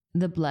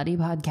The Bloody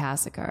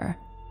Podcastiker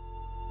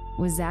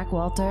with Zach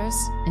Walters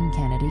and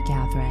Kennedy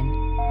Catherine.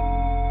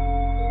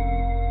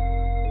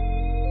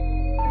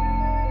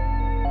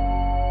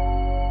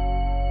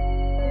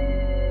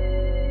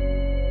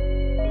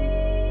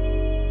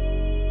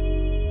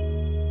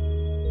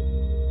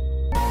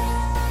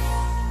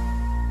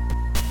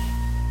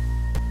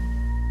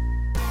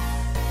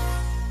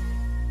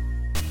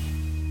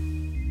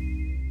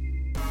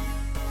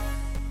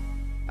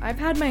 I've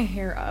had my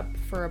hair up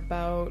for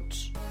about,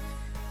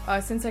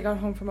 since I got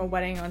home from a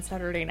wedding on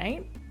Saturday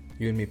night.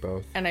 You and me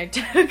both. And I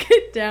took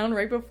it down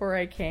right before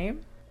I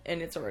came,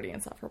 and it's already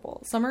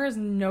insufferable. Summer is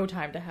no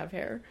time to have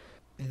hair.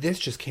 This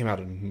just came out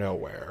of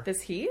nowhere.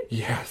 This heat?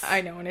 Yes.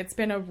 I know, and it's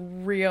been a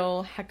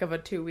real heck of a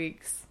 2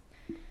 weeks.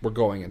 We're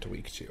going into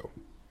week 2.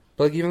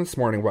 But like even this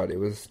morning, it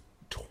was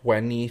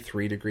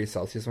 23 degrees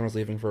Celsius when I was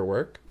leaving for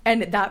work.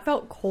 And that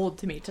felt cold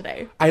to me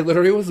today. I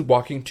literally was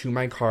walking to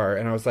my car,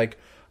 and I was like,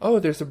 oh,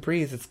 there's a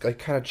breeze. It's like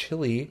kind of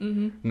chilly.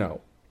 Mm-hmm.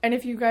 No. And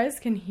if you guys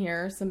can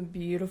hear some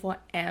beautiful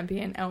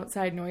ambient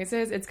outside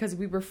noises, it's because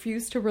we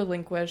refuse to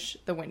relinquish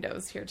the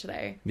windows here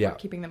today. Yeah. We're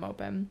keeping them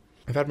open.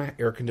 I've had my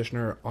air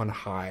conditioner on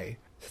high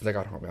since I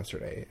got home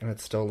yesterday, and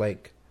it's still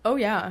like... Oh,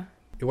 yeah.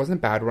 It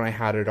wasn't bad when I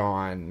had it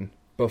on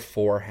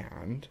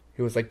beforehand.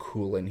 It was like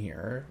cool in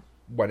here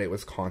when it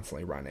was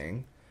constantly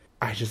running.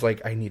 I just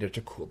I needed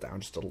to cool down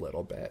just a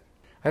little bit.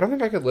 I don't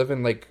think I could live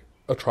in like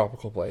a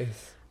tropical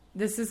place.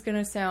 This is going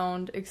to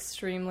sound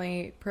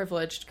extremely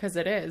privileged, because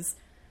it is.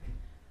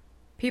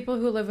 People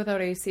who live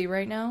without AC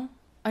right now,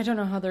 I don't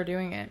know how they're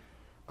doing it.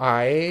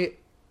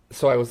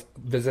 So I was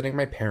visiting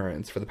my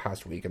parents for the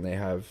past week, and they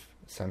have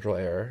central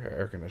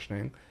air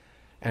conditioning.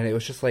 And it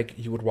was just like,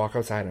 you would walk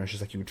outside, and it was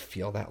just like, you would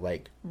feel that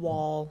like...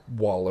 Wall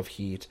of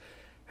heat.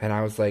 And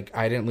I was like,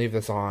 I didn't leave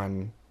this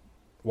on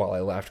while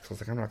I left, because I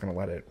was like, I'm not going to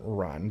let it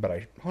run. But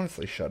I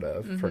honestly should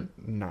have for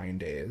 9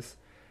 days.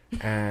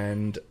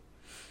 And...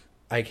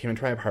 I came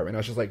into my apartment, and I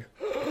was just like,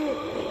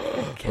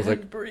 I was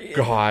like, breathe.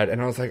 God.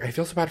 And I was like, I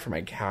feel so bad for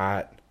my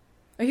cat.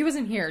 Oh, he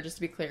wasn't here, just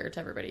to be clear to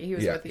everybody. He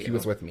was with you. He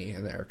was with me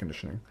in the air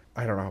conditioning.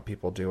 I don't know how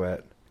people do it.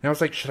 And I was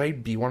like, should I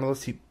be one of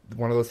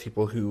those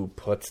people who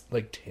puts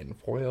like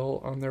tinfoil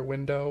on their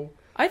window?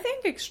 I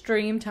think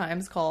extreme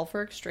times call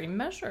for extreme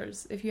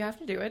measures. If you have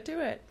to do it, do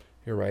it.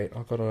 You're right.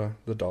 I'll go to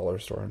the dollar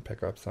store and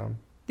pick up some.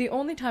 The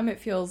only time it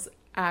feels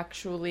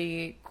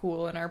actually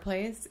cool in our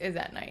place is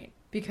at night.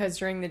 Because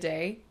during the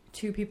day...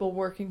 2 people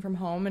working from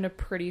home in a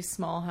pretty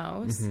small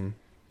house. Mm-hmm.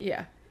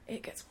 Yeah,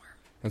 it gets warm.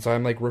 And so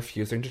I'm like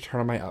refusing to turn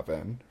on my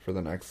oven for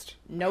the next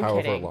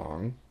however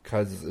long.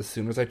 Because as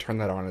soon as I turn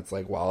that on, it's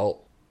like,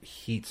 well,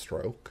 heat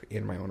stroke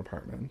in my own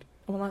apartment.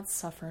 I will not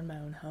suffer in my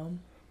own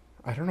home.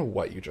 I don't know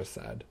what you just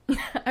said.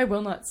 I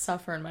will not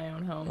suffer in my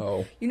own home.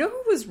 Oh. You know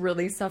who was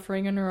really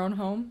suffering in her own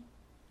home?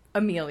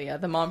 Amelia,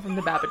 the mom from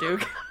the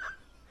Babadook.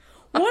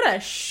 What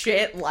a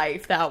shit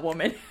life that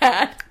woman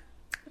had.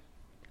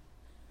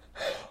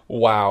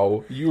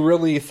 Wow, you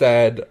really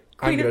said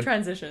Queen I'm of gonna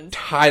transitions.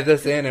 Tie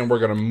this in and we're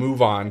gonna move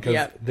on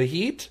because the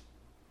heat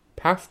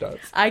passed us.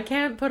 I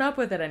can't put up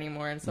with it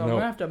anymore, and so I'm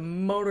gonna have to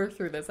motor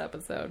through this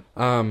episode.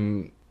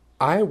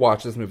 I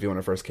watched this movie when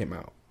it first came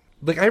out.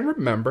 Like I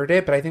remembered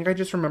it, but I think I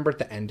just remembered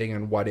the ending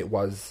and what it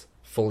was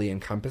fully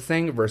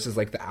encompassing versus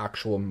like the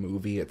actual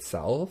movie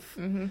itself.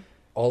 Mm-hmm.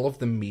 All of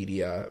the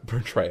media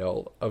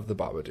portrayal of the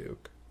Babadook.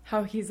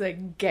 How he's a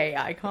gay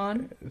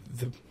icon.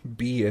 The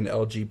B in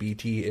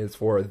LGBT is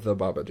for the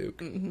Babadook.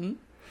 Mm-hmm.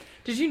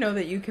 Did you know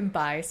that you can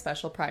buy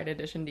special Pride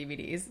Edition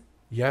DVDs?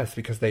 Yes,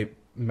 because they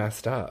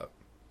messed up.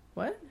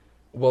 What?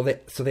 Well,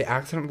 Netflix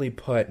accidentally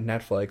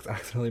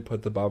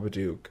put the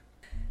Babadook.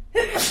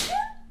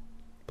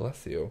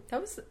 Bless you.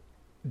 That was...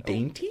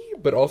 dainty,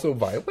 but also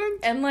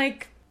violent? And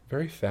like...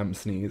 very femme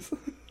sneeze.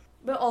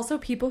 But also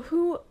people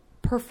who...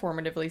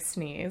 performatively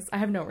sneeze. I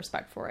have no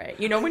respect for it.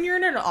 You know when you're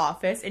in an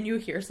office and you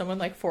hear someone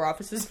like 4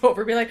 offices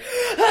over be like,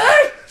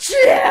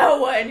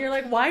 achoo! And you're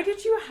like, why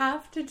did you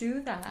have to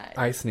do that?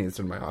 I sneezed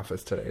in my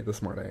office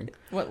this morning.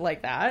 What,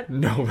 like that?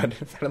 No, but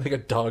it sounded like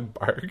a dog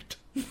barked.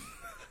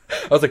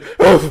 I was like,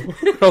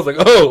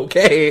 oh,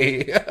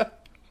 okay.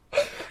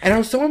 And I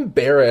was so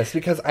embarrassed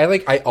because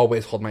I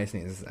always hold my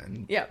sneezes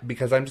in. Yeah.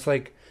 Because I'm just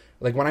like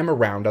when I'm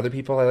around other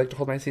people, I like to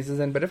hold my sneezes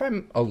in. But if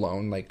I'm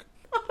alone, like,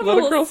 let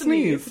a girl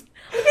sneeze.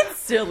 It's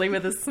silly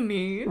with a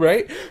sneeze.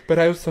 Right? But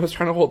I was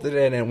trying to hold it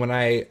in, and when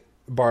I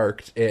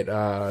barked, it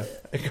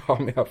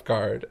caught me off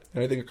guard.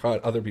 And I think it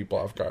caught other people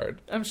off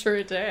guard. I'm sure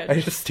it did. I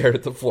just stared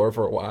at the floor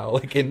for a while,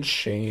 like in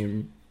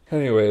shame.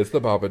 Anyways, the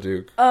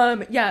Babadook.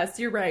 Yes,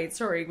 you're right.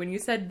 Sorry. When you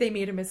said they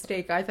made a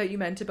mistake, I thought you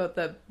meant about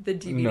the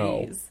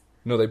DVDs.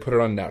 No, they put it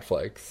on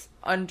Netflix.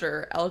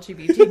 Under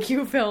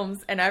LGBTQ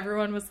films, and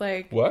everyone was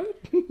like, what?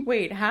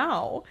 Wait,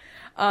 how?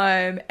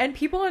 And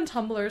people on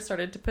Tumblr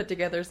started to put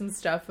together some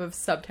stuff of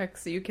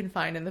subtext that you can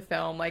find in the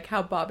film, like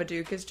how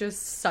Babadook is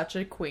just such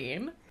a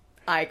queen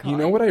icon. You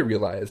know what I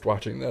realized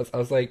watching this? I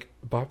was like,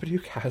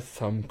 Babadook has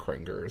some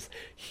cringers.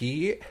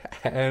 He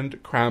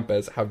and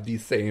Krampus have the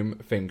same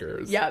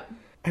fingers. Yep.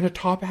 And a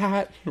top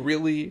hat,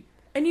 really?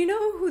 And you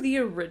know who the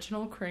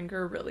original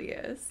cringer really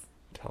is?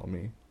 Tell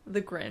me.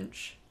 The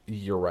Grinch.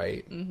 You're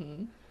right.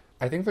 Mm-hmm.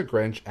 I think The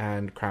Grinch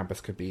and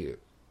Krampus could be...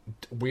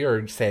 We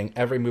are saying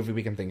every movie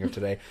we can think of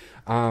today.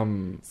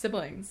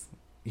 Siblings.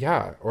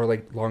 Yeah, or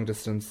like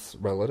long-distance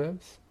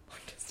relatives.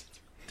 Long-distance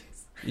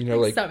relatives. You know,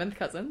 like... Seventh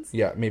cousins.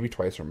 Yeah, maybe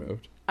twice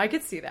removed. I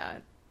could see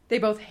that. They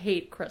both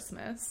hate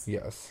Christmas.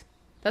 Yes.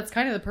 That's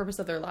kind of the purpose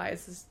of their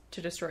lives, is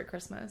to destroy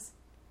Christmas.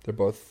 They're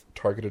both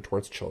targeted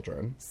towards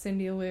children.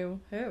 Cindy Lou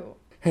who?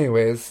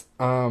 Anyways,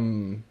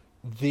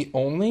 the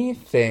only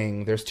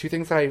thing... There's two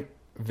things I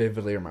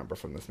vividly remember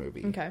from this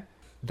movie. Okay.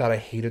 That I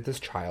hated this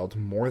child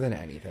more than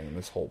anything in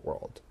this whole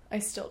world. I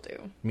still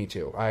do. Me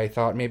too. I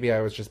thought maybe I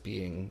was just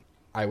being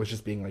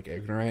like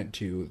ignorant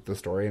to the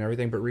story and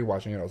everything, but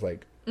rewatching it I was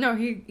like, no,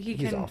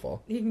 he's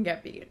awful. He can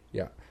get beat.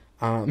 Yeah.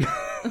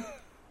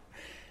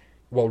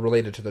 Well,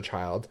 related to the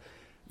child,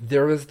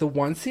 there was the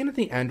one scene at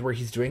the end where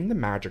he's doing the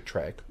magic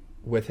trick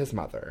with his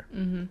mother.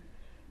 Mm-hmm.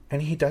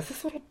 And he does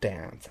this little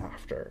dance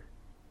after.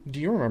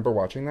 Do you remember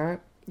watching that?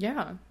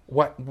 Yeah.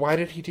 Why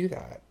did he do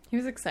that? He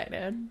was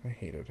excited. I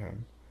hated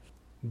him.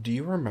 Do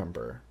you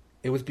remember?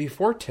 It was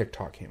before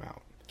TikTok came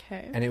out.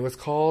 Okay. And it was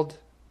called...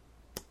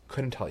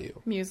 Couldn't tell you.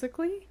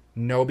 Musical.ly?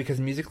 No, because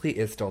Musical.ly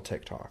is still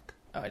TikTok.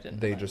 Oh, I didn't.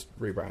 They just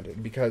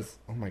rebranded because...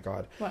 Oh my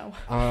god. Wow.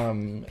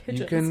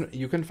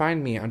 You can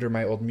find me under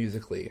my old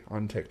Musical.ly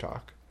on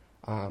TikTok.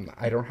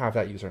 I don't have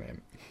that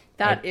username.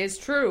 That is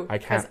true. I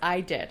can't. Because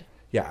I did.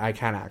 Yeah, I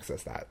can't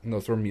access that. And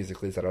those were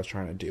Musical.lys that I was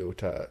trying to do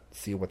to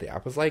see what the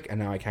app was like, and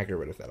now I can't get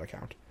rid of that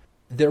account.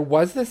 There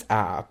was this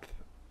app,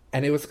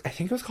 and I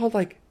think it was called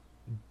like...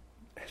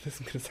 This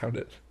is going to sound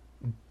it.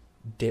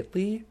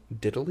 Diddly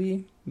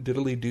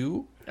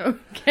do.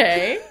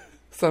 Okay.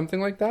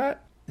 Something like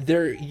that.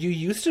 You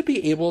used to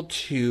be able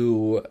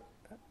to...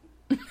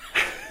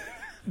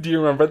 Do you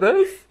remember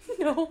this?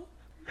 No.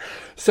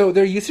 So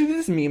there used to be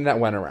this meme that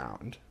went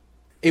around.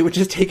 It would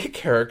just take a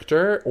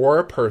character or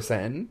a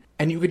person,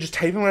 and you could just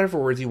type in whatever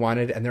words you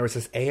wanted, and there was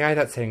this AI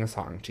that sang a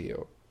song to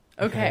you.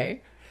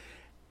 Okay.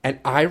 And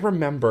I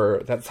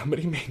remember that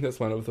somebody made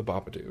this one of the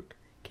Babadook.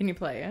 Can you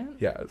play it?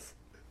 Yes.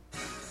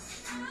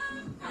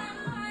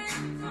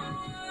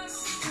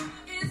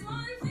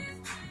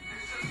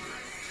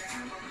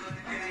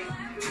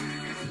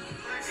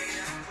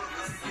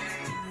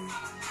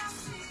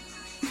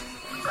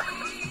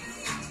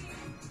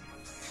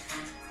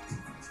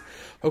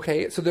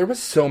 Okay, so there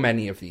was so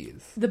many of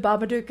these. The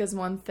Babadook is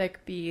one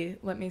thick bee.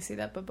 Let me see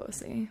that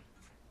babosi.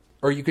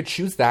 Or you could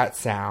choose that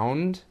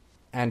sound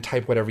and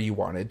type whatever you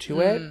wanted to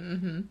it.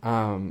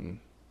 Mm-hmm.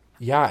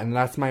 Yeah, and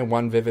that's my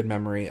one vivid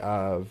memory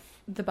of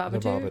The Babadook? The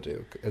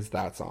Babadook is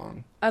that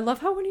song. I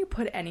love how when you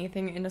put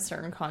anything in a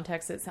certain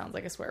context, it sounds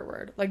like a swear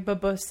word. Like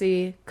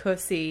babosi,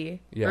 kussy,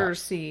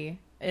 ursi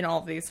in all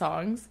of these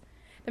songs.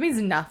 That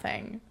means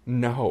nothing.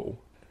 No.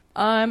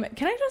 Can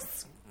I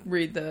just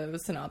read the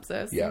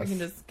synopsis? Yes. So we can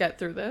just get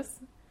through this.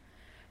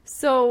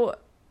 So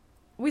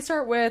we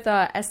start with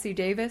S.C.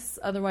 Davis,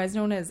 otherwise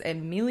known as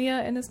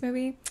Amelia in this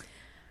movie.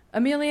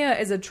 Amelia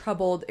is a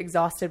troubled,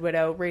 exhausted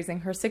widow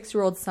raising her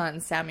 6-year-old son,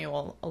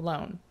 Samuel,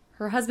 alone.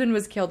 Her husband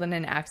was killed in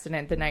an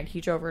accident the night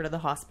he drove her to the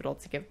hospital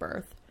to give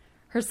birth.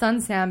 Her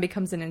son, Sam,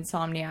 becomes an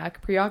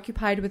insomniac,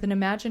 preoccupied with an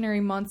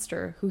imaginary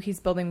monster who he's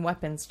building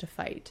weapons to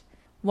fight.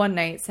 One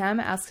night, Sam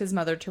asks his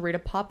mother to read a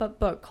pop-up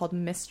book called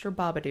Mr.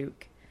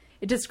 Babadook.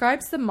 It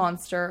describes the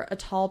monster, a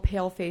tall,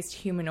 pale-faced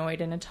humanoid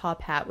in a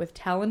top hat with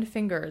taloned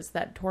fingers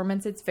that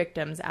torments its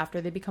victims after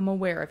they become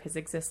aware of his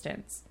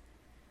existence.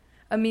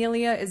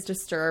 Amelia is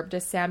disturbed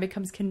as Sam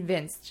becomes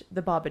convinced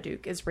the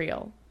Babadook is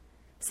real.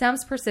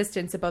 Sam's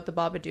persistence about the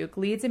Babadook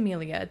leads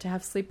Amelia to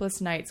have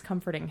sleepless nights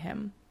comforting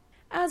him.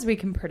 As we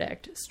can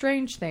predict,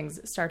 strange things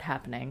start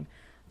happening.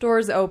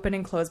 Doors open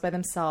and close by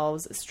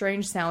themselves,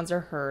 strange sounds are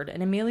heard,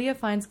 and Amelia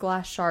finds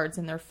glass shards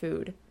in their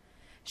food.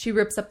 She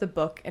rips up the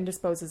book and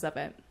disposes of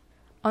it.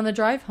 On the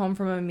drive home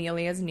from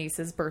Amelia's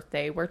niece's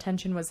birthday, where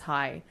tension was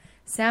high,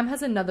 Sam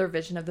has another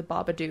vision of the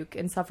Babadook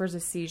and suffers a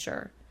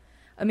seizure.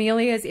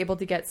 Amelia is able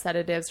to get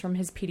sedatives from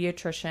his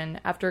pediatrician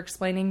after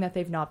explaining that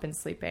they've not been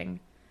sleeping.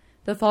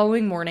 The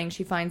following morning,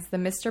 she finds the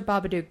Mr.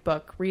 Babadook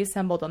book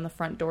reassembled on the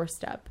front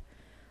doorstep.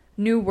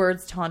 New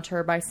words taunt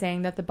her by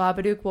saying that the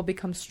Babadook will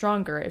become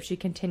stronger if she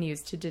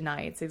continues to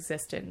deny its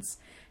existence,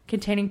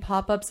 containing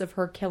pop-ups of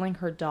her killing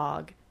her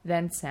dog,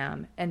 then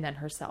Sam, and then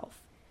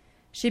herself.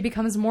 She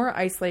becomes more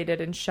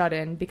isolated and shut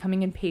in,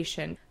 becoming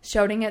impatient,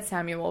 shouting at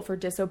Samuel for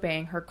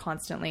disobeying her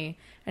constantly,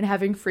 and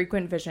having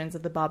frequent visions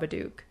of the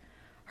Babadook.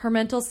 Her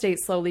mental state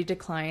slowly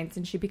declines,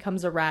 and she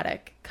becomes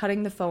erratic,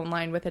 cutting the phone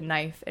line with a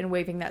knife and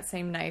waving that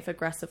same knife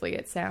aggressively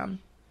at Sam.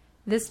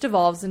 This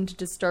devolves into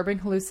disturbing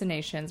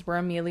hallucinations where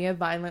Amelia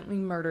violently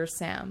murders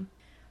Sam.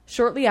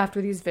 Shortly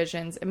after these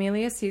visions,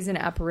 Amelia sees an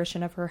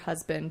apparition of her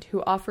husband,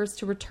 who offers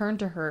to return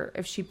to her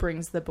if she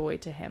brings the boy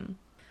to him.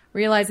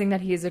 Realizing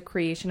that he is a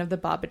creation of the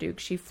Babadook,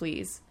 she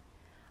flees.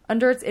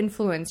 Under its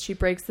influence, she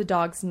breaks the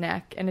dog's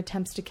neck and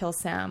attempts to kill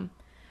Sam.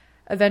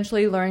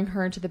 Eventually luring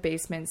her into the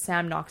basement,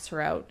 Sam knocks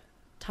her out.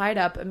 Tied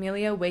up,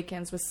 Amelia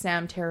awakens with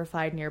Sam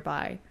terrified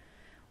nearby.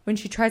 When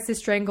she tries to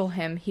strangle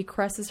him, he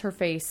caresses her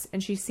face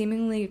and she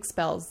seemingly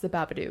expels the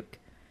Babadook.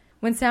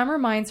 When Sam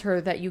reminds her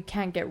that you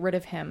can't get rid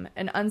of him,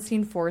 an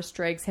unseen force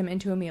drags him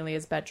into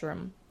Amelia's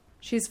bedroom.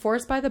 She is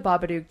forced by the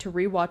Babadook to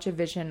rewatch a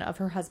vision of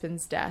her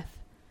husband's death.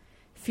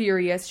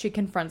 Furious, she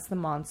confronts the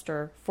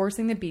monster,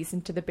 forcing the beast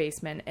into the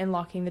basement and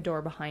locking the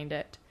door behind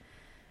it.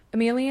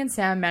 Amelia and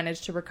Sam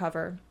manage to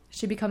recover.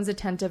 She becomes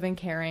attentive and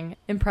caring,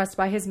 impressed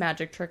by his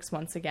magic tricks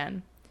once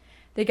again.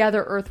 They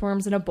gather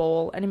earthworms in a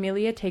bowl, and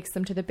Amelia takes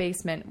them to the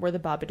basement where the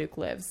Babadook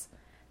lives.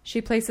 She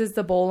places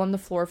the bowl on the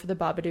floor for the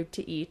Babadook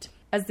to eat.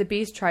 As the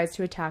beast tries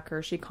to attack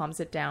her, she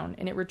calms it down,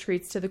 and it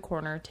retreats to the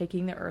corner,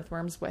 taking the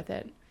earthworms with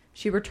it.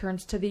 She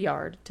returns to the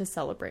yard to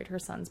celebrate her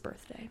son's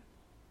birthday.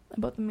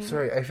 About the meeting.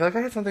 Sorry, I feel like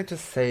I had something to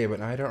say, but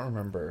now I don't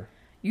remember.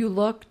 You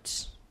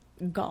looked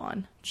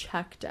gone,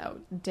 checked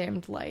out,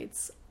 dimmed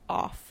lights,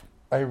 off.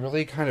 I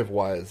really kind of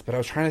was, but I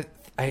was trying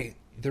to...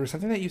 There was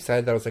something that you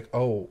said that I was like,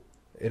 oh,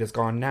 it is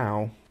gone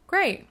now.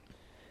 Great.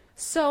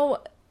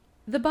 So,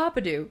 the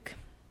Babadook.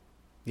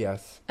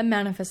 Yes. A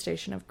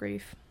manifestation of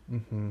grief.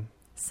 Mm-hmm.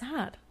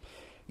 Sad.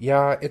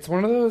 Yeah, it's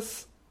one of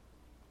those...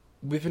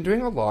 We've been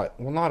doing a lot,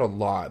 well, not a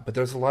lot, but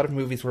there's a lot of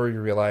movies where you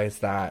realize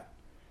that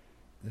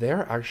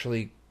they're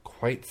actually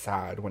quite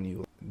sad when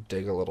you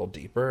dig a little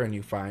deeper and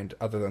you find,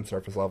 other than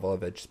surface level,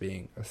 of it just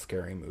being a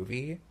scary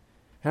movie.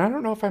 And I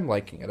don't know if I'm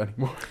liking it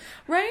anymore.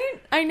 Right?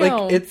 I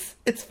know. Like,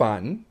 it's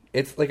fun.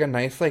 It's like a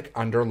nice, like,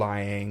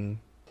 underlying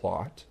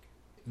plot.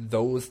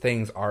 Those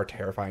things are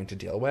terrifying to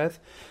deal with.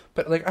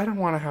 But, like, I don't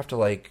want to have to,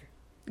 like...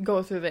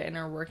 go through the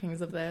inner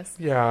workings of this.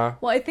 Yeah.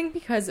 Well, I think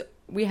because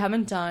we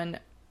haven't done...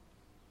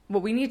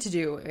 What we need to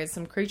do is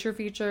some creature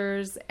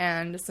features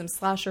and some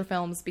slasher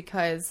films,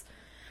 because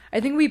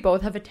I think we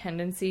both have a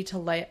tendency to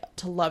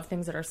love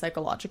things that are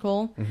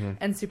psychological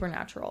and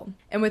supernatural.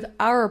 And with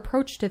our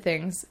approach to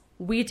things,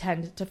 we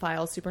tend to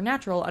file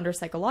supernatural under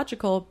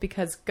psychological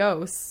because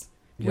ghosts,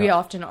 we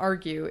often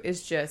argue,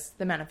 is just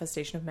the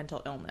manifestation of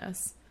mental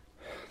illness.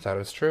 That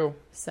is true.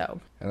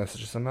 So. And this is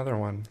just another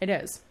one. It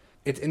is.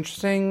 It's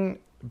interesting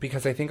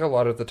because I think a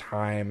lot of the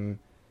time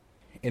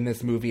in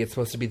this movie, it's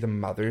supposed to be the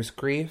mother's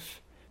grief.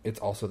 It's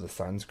also the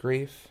son's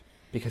grief,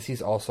 because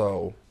he's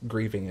also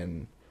grieving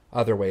in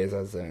other ways,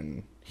 as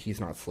in he's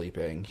not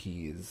sleeping,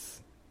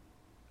 he's...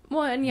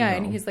 Well, and yeah,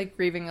 and he's like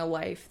grieving a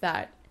life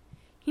that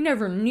he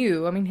never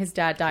knew. I mean, his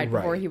dad died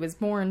before he was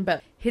born,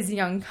 but his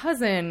young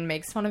cousin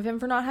makes fun of him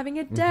for not having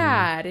a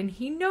dad, and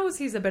he knows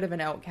he's a bit of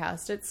an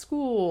outcast at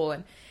school,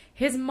 and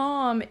his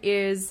mom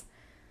is,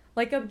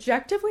 like,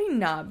 objectively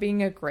not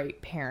being a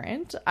great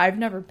parent. I've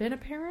never been a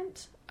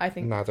parent. I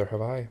think... Neither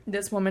have I.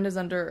 This woman is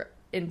under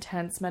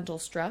intense mental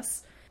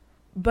stress.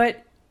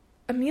 But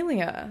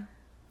Amelia,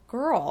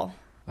 girl,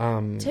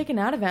 take an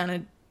Ativan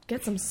and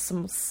get some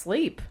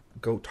sleep.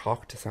 Go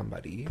talk to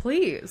somebody.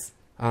 Please.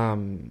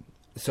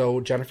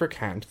 So Jennifer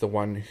Kent,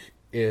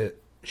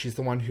 she's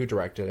the one who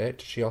directed it.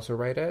 Did she also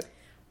write it?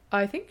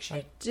 I think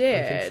she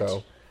did. I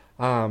think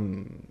so.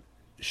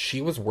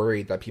 She was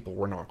worried that people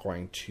were not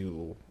going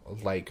to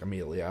like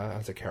Amelia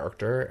as a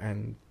character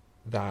and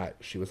that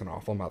she was an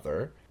awful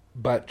mother.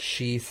 But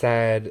she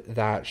said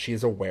that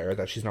she's aware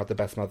that she's not the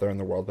best mother in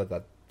the world,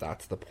 but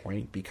that's the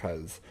point,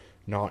 because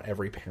not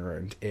every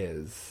parent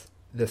is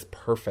this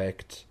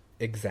perfect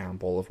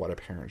example of what a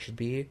parent should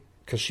be.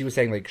 Because she was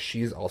saying, like,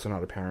 she's also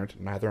not a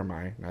parent. Neither am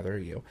I. Neither are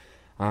you.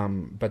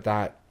 But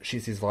that she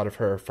sees a lot of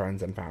her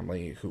friends and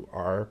family who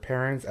are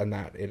parents, and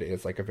that it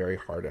is, like, a very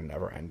hard and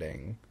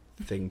never-ending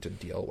thing to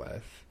deal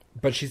with.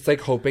 But she's, like,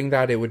 hoping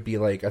that it would be,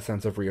 like, a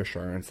sense of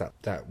reassurance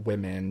that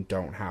women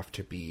don't have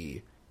to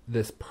be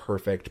this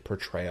perfect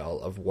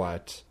portrayal of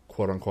what,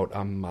 quote-unquote,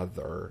 a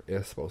mother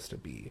is supposed to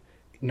be.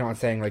 Not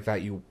saying, like,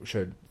 that you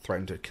should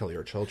threaten to kill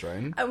your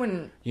children. I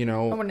wouldn't... You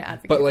know? I wouldn't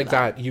advocate but, like, for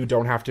that. you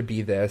don't have to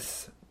be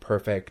this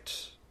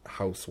perfect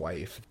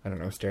housewife. I don't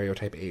know,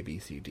 stereotype A, B,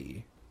 C,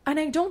 D. And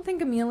I don't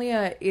think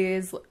Amelia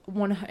is,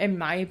 in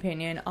my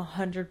opinion,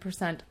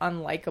 100%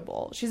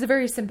 unlikable. She's a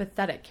very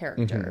sympathetic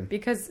character,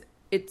 because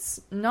it's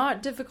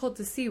not difficult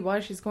to see why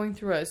she's going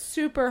through a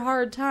super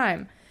hard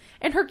time.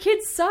 And her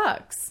kid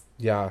sucks.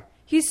 Yeah.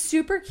 He's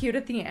super cute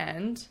at the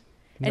end.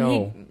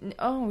 And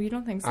no. You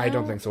don't think so? I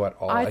don't think so at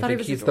all. I I thought think he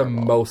was he's adorable.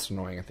 the most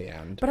annoying at the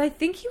end. But I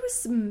think he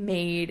was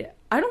made...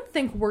 I don't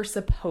think we're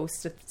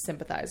supposed to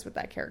sympathize with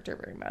that character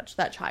very much,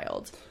 that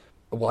child.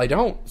 Well, I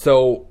don't.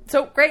 So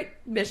great.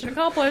 Mission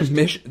accomplished.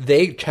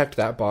 They checked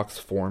that box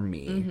for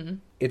me.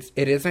 It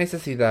is nice to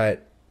see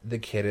that the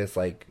kid is,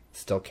 like,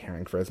 still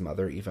caring for his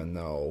mother, even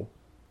though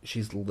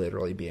she's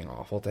literally being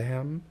awful to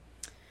him.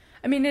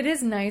 I mean, it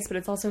is nice, but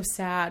it's also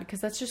sad,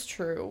 because that's just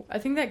true. I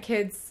think that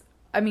kids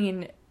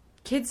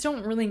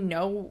don't really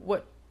know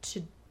what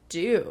to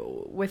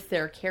do with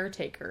their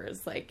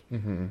caretakers. Like,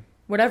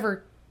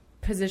 whatever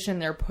position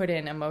they're put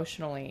in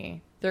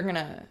emotionally, they're going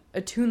to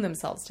attune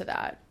themselves to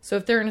that. So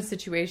if they're in a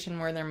situation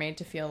where they're made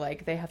to feel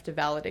like they have to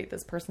validate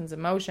this person's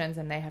emotions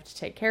and they have to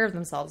take care of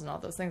themselves and all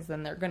those things,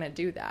 then they're going to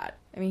do that.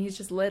 I mean, he's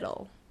just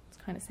little. It's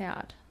kind of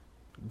sad.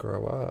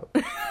 Grow up.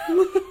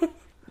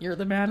 You're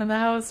the man in the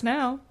house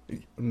now.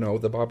 No,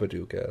 the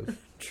Babadook is.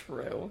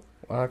 True.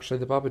 Well, actually,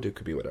 the Babadook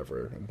could be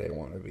whatever they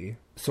want to be.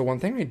 So one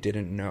thing I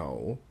didn't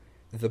know,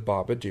 the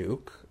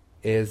Babadook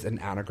is an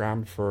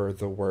anagram for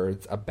the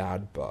words a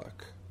bad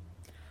book.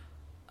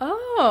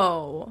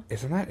 Oh.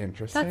 Isn't that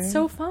interesting? That's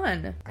so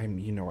fun. I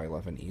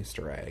love an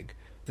Easter egg.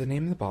 The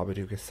name of the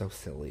Babadook is so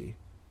silly.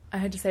 I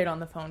had to say it on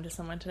the phone to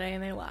someone today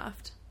and they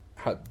laughed.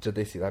 Did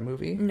they see that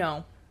movie?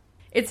 No.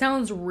 It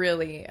sounds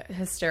really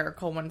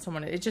hysterical when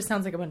it just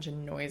sounds like a bunch of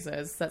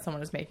noises that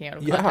someone is making out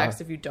of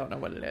context if you don't know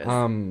what it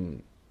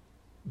is.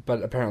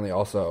 But apparently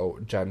also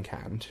Jen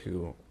Kent,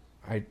 who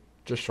I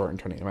just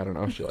shortened her name. I don't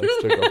know if she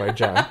likes to go by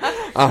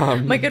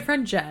Jen. My good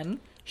friend Jen.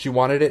 She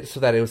wanted it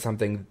so that it was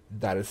something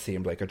that it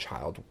seemed like a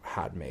child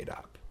had made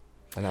up.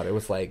 And that it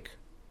was like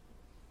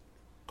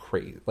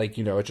crazy. Like,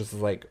 it just is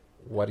like,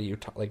 what do you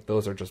like?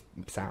 Those are just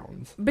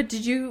sounds. But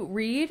did you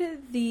read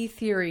the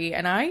theory?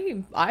 And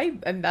I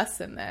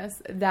invest in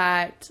this,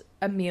 that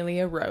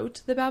Amelia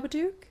wrote the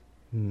Babadook.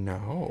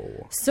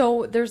 No.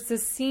 So there's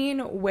this scene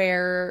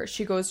where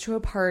she goes to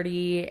a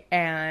party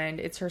and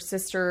it's her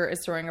sister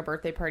is throwing a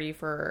birthday party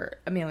for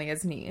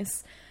Amelia's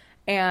niece.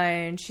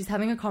 And she's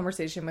having a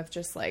conversation with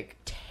just like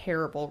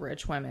terrible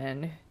rich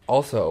women.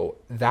 Also,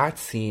 that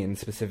scene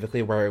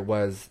specifically where it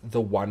was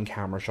the one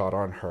camera shot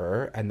on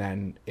her and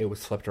then it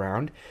was flipped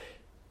around.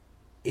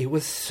 It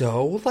was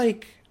so,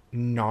 like,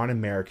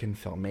 non-American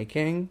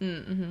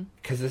filmmaking.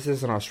 Because this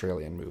is an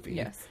Australian movie.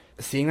 Yes.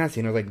 Seeing that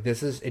scene, I was like,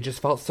 it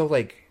just felt so,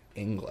 like,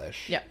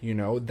 English. Yeah.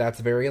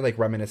 That's very, like,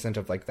 reminiscent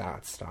of, like,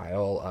 that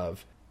style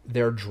of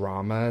their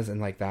dramas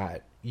and, like,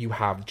 that you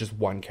have just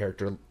one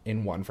character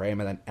in one frame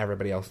and then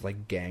everybody else is,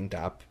 like, ganged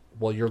up.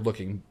 Well, you're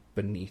looking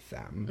beneath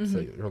them. So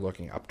you're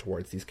looking up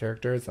towards these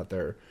characters that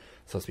they're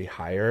supposed to be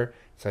higher.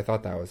 So I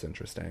thought that was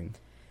interesting.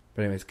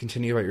 But anyways,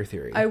 continue about your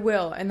theory. I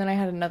will. And then I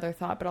had another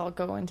thought, but I'll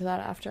go into that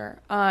after.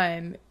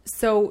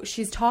 So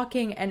she's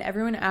talking and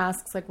everyone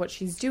asks like what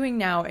she's doing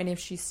now and if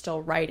she's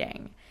still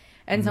writing.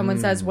 And someone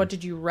says, "What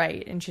did you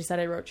write?" And she said,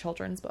 "I wrote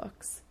children's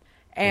books."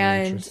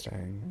 And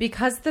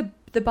because the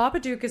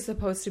Babadook is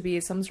supposed to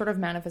be some sort of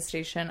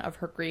manifestation of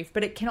her grief,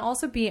 but it can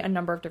also be a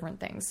number of different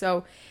things.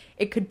 So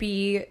it could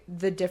be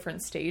the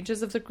different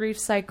stages of the grief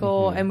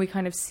cycle, and we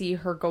kind of see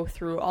her go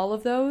through all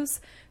of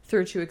those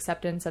through to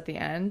acceptance at the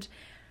end.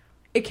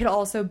 It could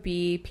also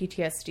be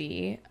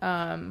PTSD.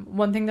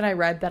 One thing that I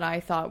read that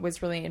I thought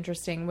was really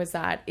interesting was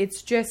that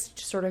it's just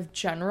sort of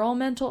general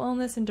mental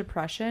illness and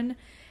depression.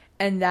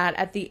 And that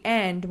at the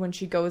end, when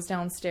she goes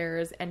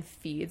downstairs and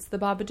feeds the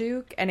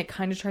Babadook, and it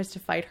kind of tries to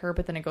fight her,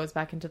 but then it goes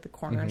back into the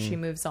corner and she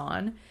moves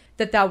on,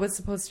 that was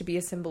supposed to be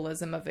a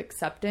symbolism of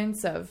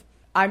acceptance of,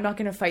 I'm not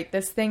going to fight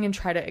this thing and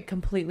try to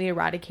completely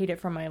eradicate it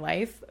from my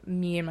life.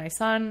 Me and my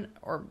son,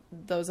 or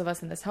those of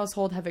us in this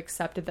household, have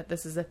accepted that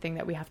this is a thing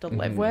that we have to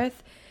live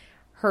with.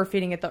 Her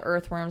feeding it the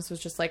earthworms was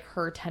just like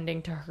her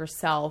tending to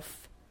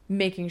herself,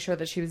 making sure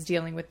that she was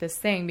dealing with this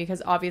thing. Because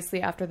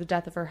obviously after the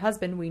death of her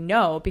husband, we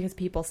know, because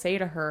people say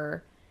to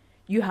her,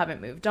 you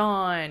haven't moved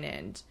on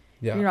and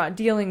you're not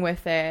dealing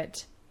with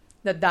it,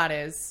 that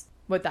is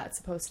what that's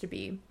supposed to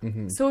be.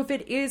 So if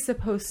it is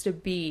supposed to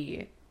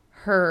be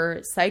her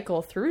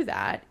cycle through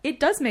that, it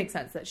does make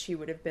sense that she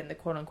would have been the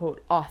quote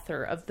unquote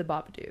author of the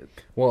Babadook.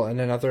 Well,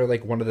 and another,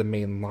 like, one of the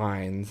main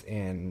lines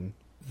in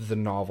the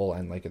novel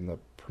and like in the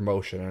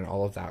promotion and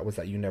all of that was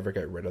that you never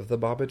get rid of the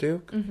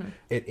Babadook.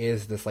 It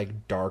is this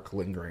like dark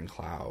lingering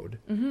cloud.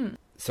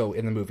 So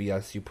in the movie,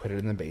 yes, you put it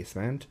in the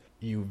basement,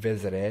 you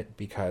visit it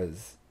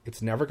because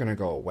it's never going to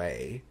go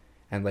away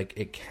and like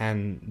it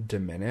can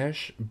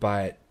diminish,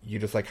 but you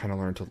just like kind of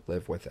learn to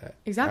live with it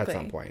at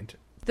some point.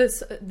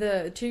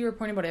 To your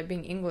point about it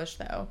being English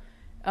though,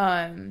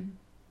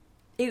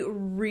 it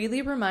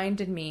really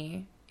reminded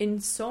me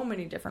in so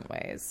many different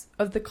ways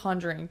of The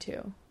Conjuring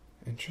 2.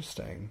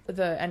 Interesting.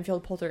 The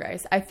Enfield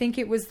Poltergeist. I think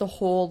it was the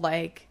whole,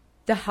 like,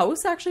 the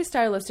house actually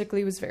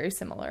stylistically was very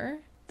similar.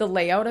 The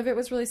layout of it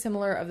was really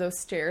similar, of those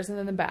stairs and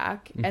then the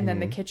back, and then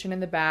the kitchen in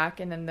the back,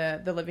 and then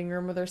the living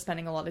room where they're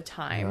spending a lot of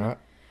time. Yeah,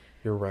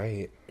 you're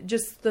right.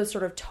 Just the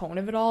sort of tone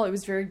of it all. It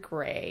was very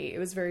gray. It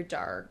was very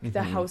dark.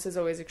 The house is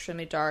always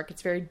extremely dark.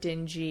 It's very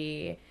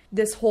dingy.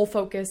 This whole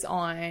focus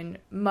on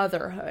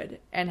motherhood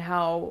and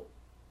how,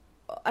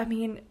 I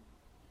mean,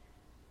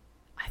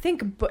 I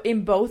think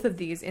in both of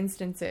these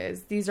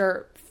instances, these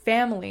are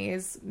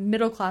families,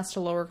 middle class to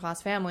lower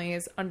class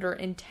families, under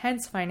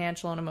intense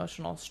financial and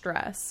emotional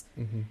stress.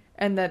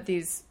 And that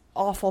these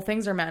awful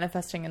things are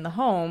manifesting in the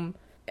home.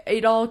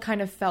 It all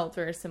kind of felt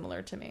very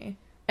similar to me.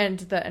 And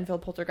the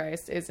Enfield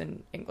Poltergeist is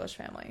an English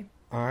family.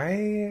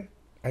 I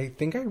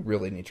think I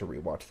really need to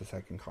rewatch the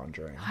second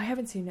Conjuring. I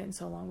haven't seen it in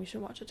so long. We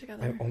should watch it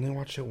together. I only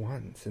watched it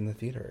once in the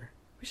theater.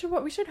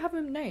 We should have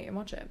a night and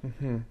watch it.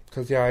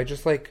 Because, yeah,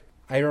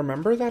 I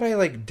remember that I,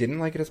 like, didn't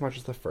like it as much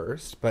as the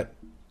first, but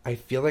I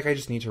feel like I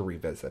just need to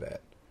revisit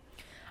it.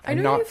 I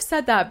know you've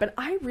said that, but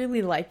I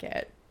really like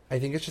it. I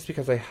think it's just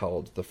because I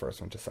held the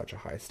first one to such a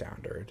high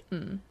standard.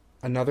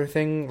 Another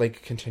thing,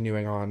 like,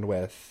 continuing on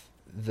with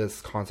this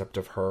concept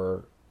of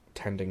her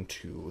tending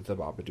to the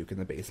Babadook in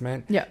the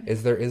basement,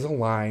 is there is a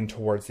line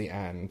towards the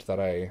end that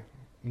I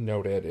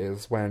noted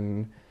is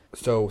when...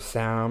 So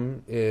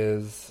Sam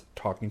is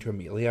talking to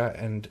Amelia,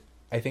 and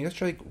I think it's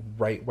like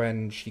right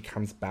when she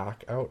comes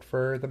back out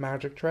for the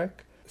magic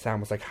trick. Sam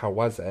was like, how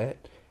was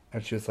it?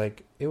 And she was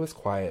like, it was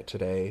quiet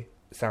today.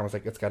 Sam was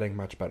like, it's getting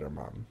much better,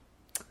 Mom.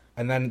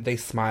 And then they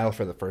smile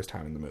for the first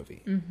time in the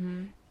movie.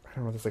 Mm-hmm. I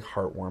don't know, this like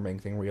heartwarming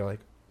thing where you're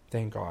like,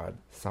 thank God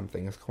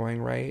something is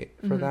going right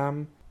for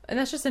them. And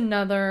that's just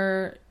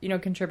another,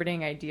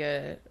 contributing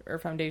idea or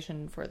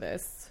foundation for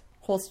this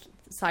whole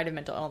side of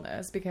mental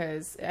illness,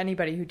 because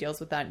anybody who deals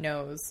with that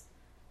knows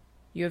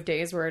you have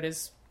days where it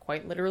is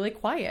quite literally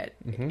quiet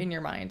in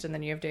your mind, and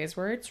then you have days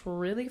where it's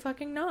really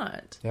fucking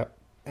not. Yep.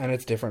 And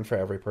it's different for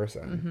every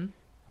person.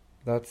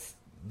 That's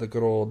the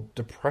good old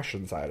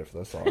depression side of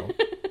this all.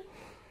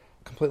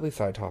 Completely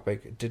side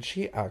topic. Did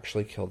she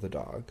actually kill the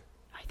dog?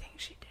 I think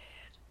she did.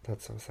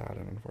 That's so sad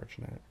and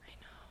unfortunate.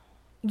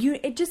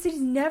 It's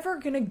never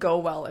gonna go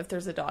well if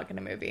there's a dog in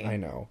a movie. I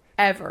know.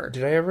 Ever.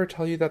 Did I ever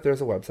tell you that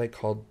there's a website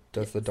called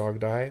Does the Dog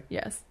Die?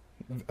 Yes.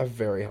 A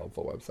very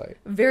helpful website.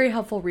 Very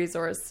helpful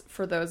resource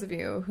for those of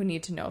you who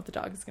need to know if the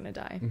dog is gonna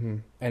die.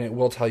 And it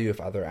will tell you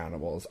if other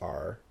animals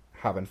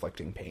have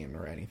inflicting pain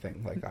or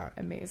anything like that.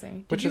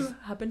 Amazing. Did you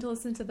happen to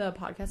listen to the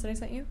podcast that I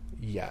sent you?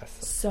 Yes.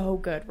 So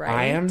good, right?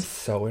 I am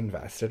so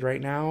invested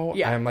right now.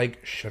 Yeah. I'm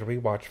like, should we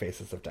watch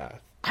Faces of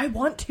Death? I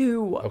want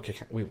to. Okay,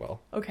 we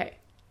will. Okay.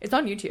 It's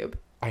on YouTube.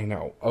 I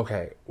know.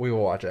 Okay, we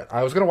will watch it.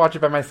 I was going to watch it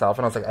by myself,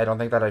 and I was like, I don't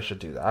think that I should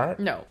do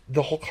that. No.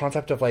 The whole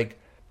concept of, like,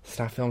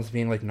 snuff films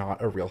being, like,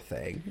 not a real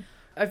thing.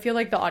 I feel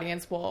like our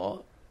audience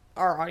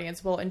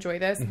will enjoy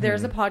this.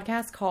 There's a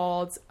podcast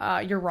called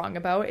You're Wrong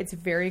About. It's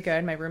very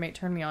good. My roommate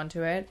turned me on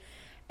to it.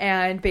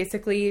 And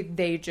basically,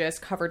 they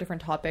just cover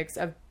different topics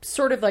of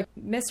sort of, like,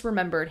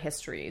 misremembered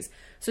histories.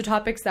 So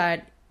topics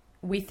that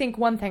we think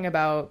one thing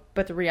about,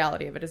 but the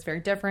reality of it is very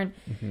different.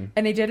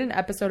 And they did an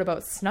episode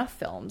about snuff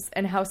films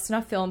and how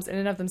snuff films in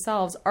and of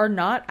themselves are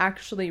not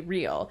actually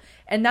real.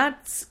 And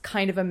that's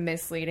kind of a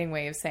misleading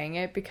way of saying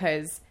it,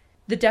 because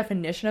the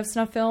definition of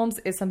snuff films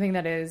is something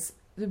that is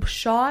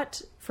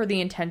shot for the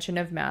intention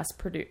of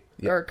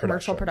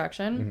commercial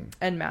production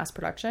and mass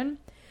production.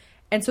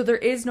 And so there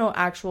is no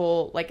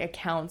actual like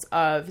accounts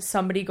of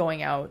somebody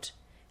going out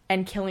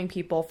and killing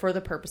people for the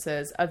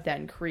purposes of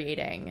then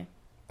creating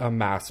a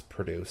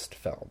mass-produced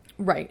film.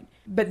 Right.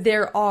 But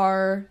there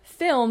are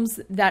films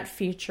that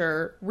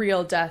feature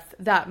real death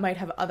that might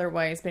have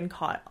otherwise been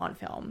caught on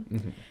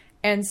film.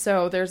 And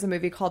so there's a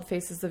movie called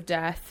Faces of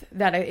Death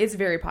that is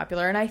very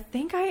popular. And I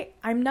think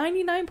I'm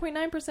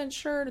 99.9%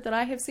 sure that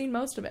I have seen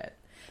most of it.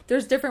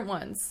 There's different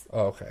ones.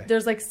 Oh, okay.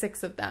 There's like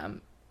 6 of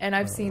them. And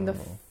I've seen the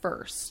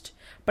first.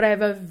 But I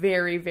have a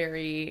very,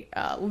 very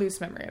loose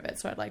memory of it.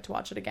 So I'd like to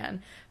watch it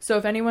again. So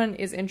if anyone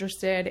is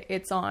interested,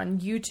 it's on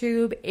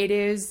YouTube. It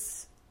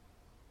is...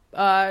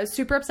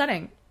 super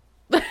upsetting.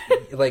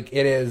 Like,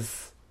 it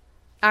is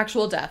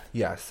actual death.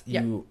 Yes.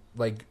 Yep.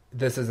 Like,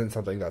 this isn't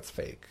something that's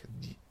fake.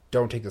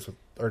 Don't take this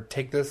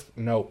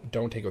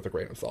don't take it with a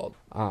grain of salt.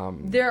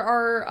 There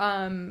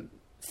are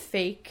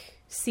fake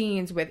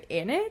scenes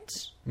within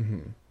it,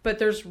 but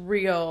there's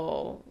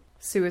real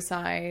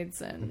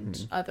suicides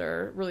and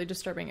other really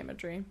disturbing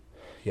imagery.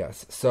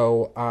 Yes.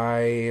 So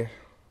I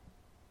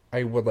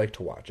would like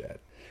to watch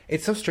it.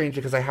 It's so strange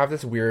because I have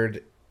this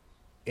weird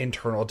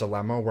internal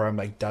dilemma where I'm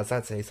like, does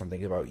that say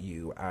something about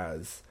you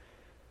as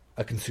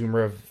a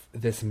consumer of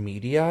this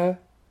media?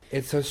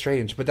 It's so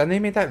strange. But then they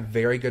made that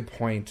very good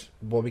point.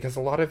 Well, because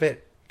a lot of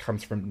it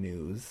comes from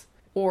news.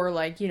 Or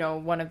like,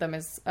 one of them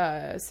is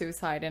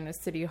suicide in a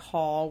city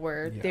hall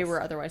where they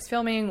were otherwise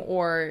filming,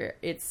 or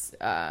it's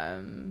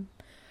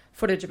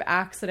footage of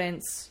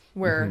accidents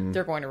where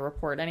they're going to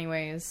report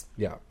anyways.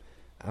 Yeah.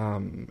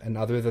 And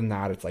other than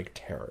that, it's like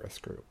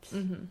terrorist groups.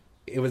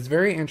 It was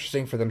very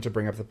interesting for them to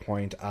bring up the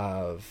point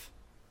of,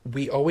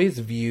 we always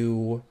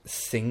view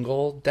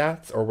single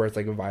deaths or where it's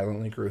like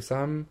violently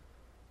gruesome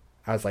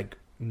as like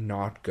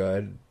not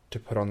good to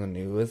put on the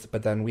news.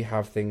 But then we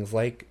have things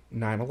like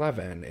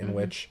 9/11 in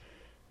which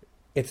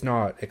it's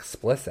not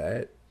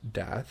explicit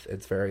death.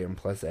 It's very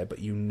implicit, but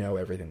you know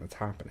everything that's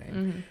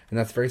happening. And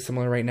that's very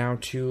similar right now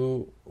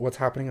to what's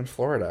happening in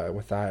Florida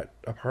with that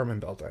apartment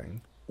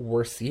building.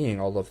 We're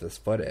seeing all of this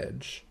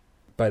footage,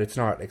 but it's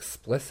not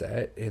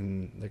explicit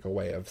in like a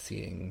way of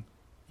seeing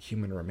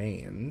human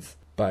remains,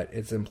 but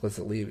it's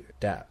implicitly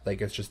death.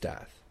 Like, it's just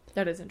death.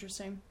 That is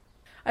interesting.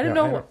 I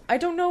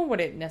don't know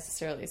what it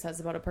necessarily says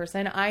about a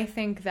person. I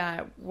think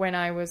that when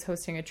I was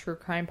hosting a true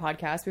crime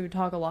podcast, we would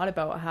talk a lot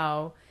about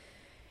how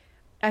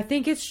I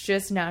think it's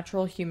just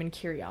natural human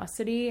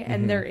curiosity.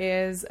 And there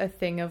is a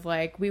thing of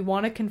like, we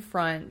want to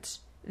confront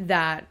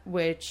that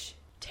which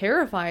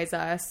terrifies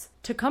us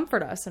to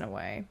comfort us in a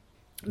way.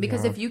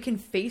 Because if you can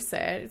face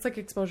it, it's like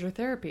exposure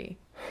therapy.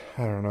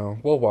 I don't know.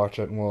 We'll watch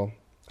it and we'll...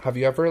 Have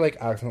you ever, like,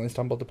 accidentally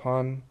stumbled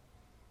upon...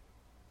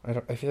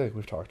 I feel like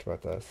we've talked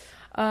about this.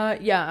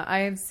 Yeah,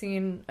 I've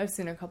seen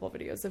a couple of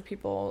videos of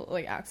people,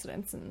 like,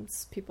 accidents and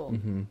people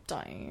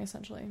dying,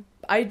 essentially.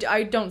 I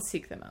don't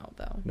seek them out,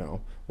 though.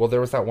 No. Well,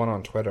 there was that one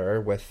on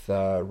Twitter with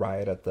the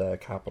riot at the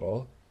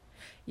Capitol.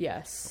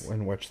 Yes.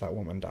 in which that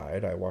woman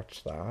died. I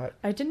watched that.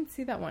 I didn't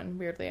see that one.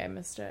 Weirdly, I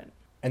missed it.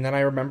 And then I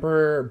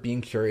remember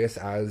being curious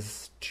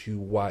as to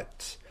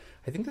what...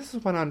 I think this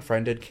is when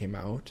Unfriended came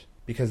out,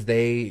 because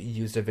they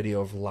used a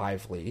video of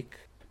Live Leak.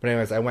 But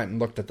anyways, I went and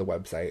looked at the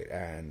website,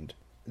 and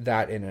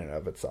that in and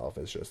of itself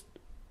is just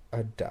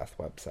a death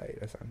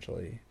website,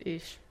 essentially.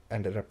 Eesh.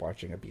 Ended up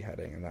watching a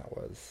beheading, and that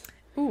was...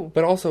 Ooh.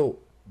 But also...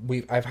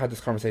 I've had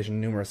this conversation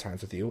numerous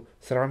times with you.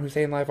 Saddam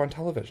Hussein live on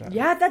television.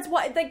 Yeah, that's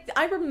why. Like,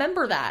 I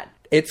remember that.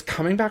 It's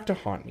coming back to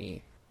haunt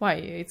me. Why?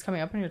 It's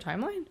coming up on your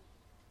timeline?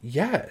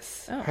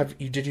 Yes. Oh.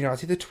 Did you not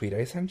see the tweet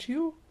I sent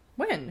you?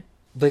 When?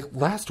 Like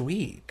last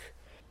week.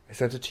 I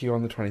sent it to you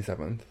on the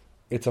 27th.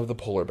 It's of the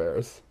polar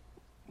bears.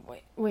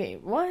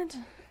 Wait, what?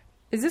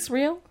 Is this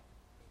real?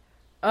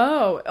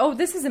 Oh,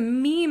 this is a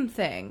meme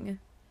thing.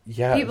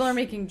 Yes. People are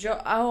making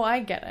jokes. Oh,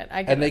 I get it.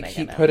 And they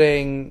keep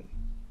putting...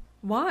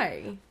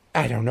 Why?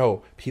 I don't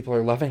know. People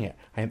are loving it.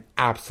 I am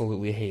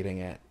absolutely hating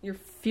it. You're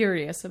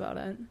furious about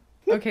it.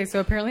 Okay, so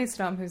apparently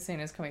Saddam Hussein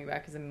is coming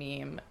back as a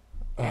meme.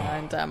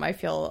 And I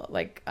feel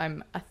like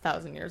I'm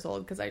 1,000 years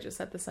old because I just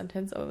said the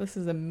sentence, oh, this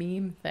is a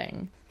meme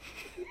thing.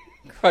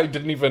 I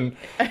didn't even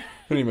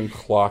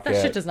clock it.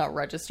 That shit does not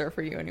register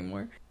for you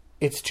anymore.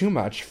 It's too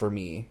much for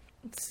me.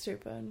 It's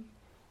stupid.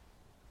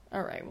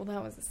 All right, well,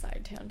 that was a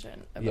side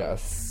tangent about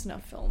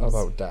snuff films.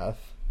 About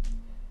death.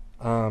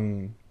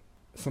 Some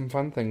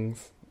fun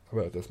things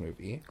about this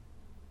movie.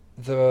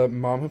 The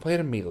mom who played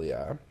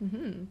Amelia.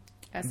 Mm-hmm.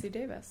 Essie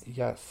Davis.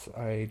 Yes,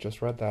 I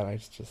just read that. I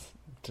just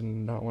did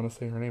not want to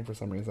say her name for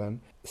some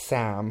reason.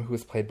 Sam, who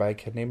was played by a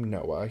kid named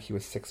Noah. He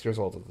was 6 years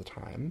old at the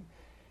time.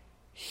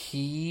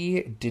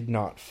 He did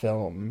not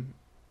film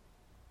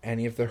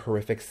any of the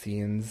horrific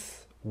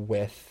scenes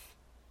with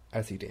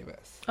Essie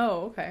Davis.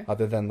 Oh, okay.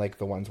 Other than, like,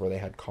 the ones where they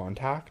had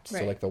contact.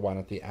 Right. So, like, the one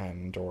at the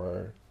end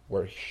or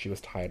where she was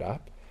tied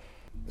up.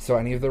 So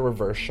any of the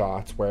reverse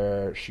shots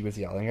where she was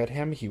yelling at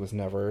him, he was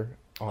never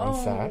on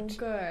set. Oh,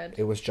 good.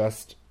 It was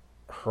just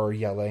her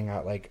yelling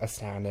at, like, a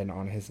stand-in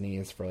on his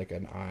knees for, like,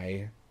 an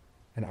eye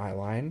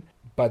line.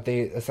 But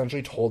they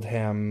essentially told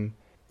him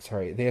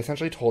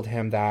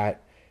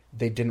that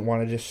they didn't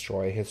want to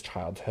destroy his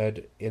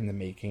childhood in the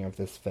making of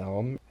this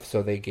film.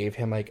 So they gave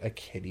him, like, a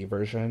kiddie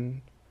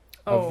version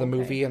of the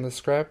movie in the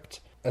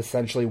script.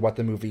 Essentially what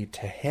the movie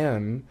to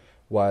him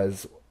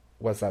was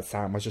that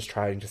Sam was just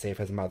trying to save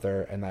his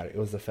mother and that it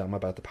was a film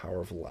about the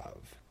power of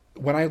love.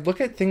 When I look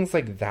at things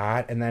like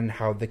that and then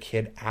how the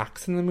kid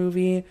acts in the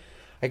movie,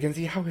 I can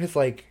see how his,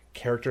 like,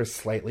 character is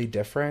slightly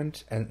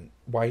different and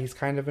why he's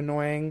kind of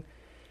annoying,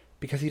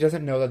 because he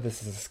doesn't know that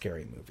this is a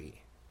scary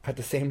movie. At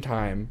the same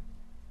time,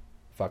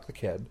 fuck the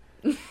kid.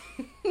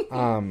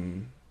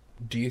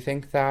 Do you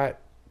think that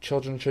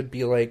children should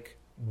be, like,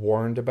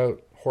 warned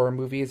about horror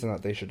movies and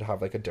that they should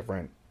have, like, a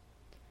different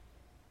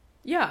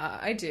Yeah,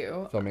 I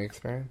do. filming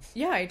experience?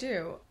 Yeah, I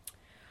do.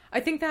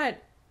 I think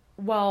that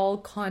while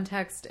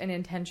context and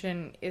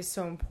intention is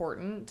so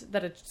important,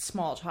 that a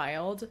small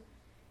child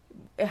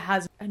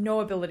has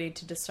no ability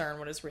to discern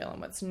what is real and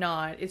what's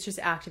not. It's just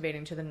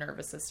activating to the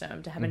nervous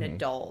system to have an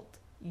adult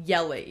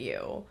yell at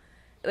you.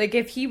 Like,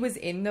 if he was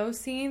in those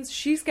scenes,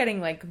 she's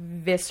getting, like,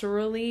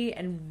 viscerally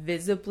and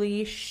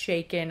visibly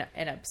shaken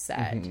and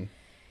upset. Mm-hmm.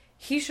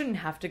 He shouldn't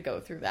have to go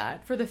through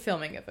that for the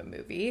filming of a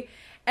movie.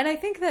 And I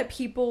think that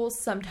people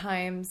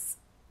sometimes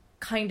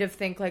kind of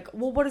think, like,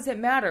 well, what does it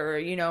matter?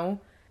 You know,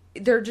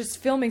 they're just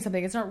filming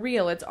something. It's not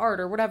real. It's art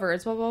or whatever.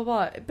 It's blah, blah,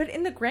 blah. But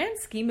in the grand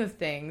scheme of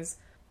things,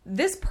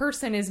 this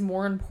person is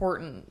more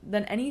important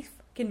than any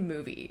fucking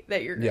movie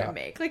that you're going to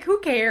make. Like, who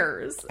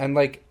cares? And,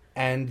 like,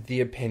 and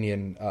the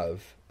opinion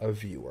of a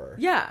viewer.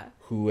 Yeah.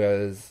 Who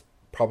is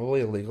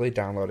probably illegally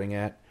downloading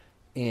it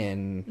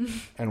and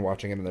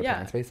watching it in their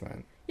parents'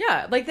 basement.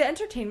 Yeah, like, the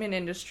entertainment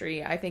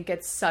industry, I think,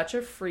 gets such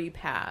a free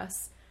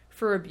pass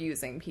for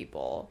abusing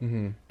people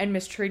and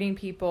mistreating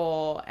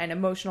people and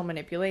emotional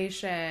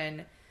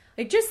manipulation.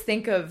 Like, just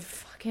think of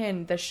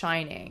fucking The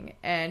Shining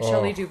and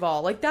Shelley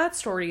Duvall. Like, that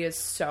story is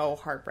so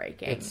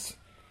heartbreaking.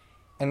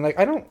 And, like,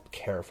 I don't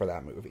care for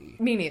that movie.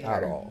 Me neither.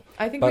 At all.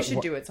 I think we should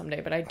do it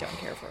someday, but I don't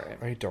care for it.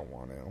 I don't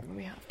want to.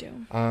 We have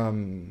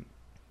to.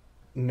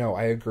 No,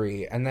 I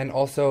agree. And then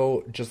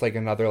also, just, like,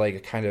 another,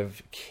 like, kind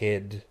of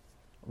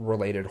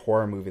kid-related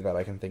horror movie that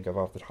I can think of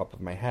off the top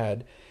of my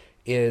head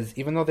is,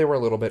 even though they were a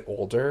little bit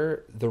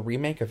older, the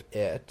remake of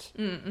It,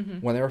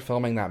 when they were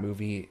filming that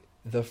movie,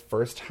 the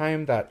first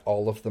time that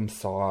all of them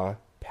saw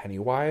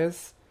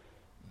Pennywise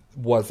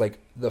was, like,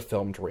 the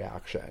filmed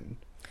reaction.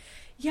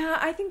 Yeah,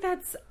 I think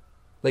that's...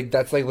 Like,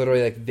 that's, like,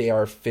 literally, like, they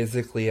are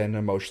physically and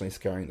emotionally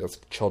scaring those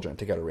children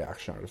to get a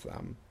reaction out of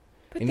them.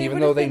 But and they even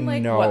would though have they been,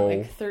 like, know... what,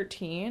 like,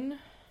 13?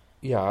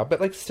 Yeah,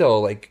 but, like,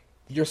 still, like,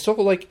 you're still,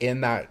 like,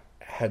 in that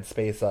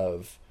headspace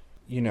of,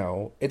 you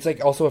know... It's,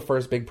 like, also a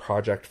first big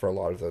project for a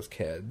lot of those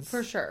kids.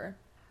 For sure.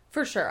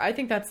 For sure. I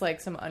think that's,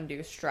 like, some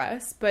undue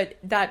stress, but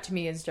that, to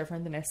me, is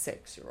different than a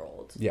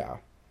 6-year-old. Yeah.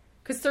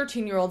 Because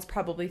 13-year-olds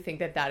probably think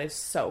that that is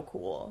so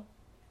cool.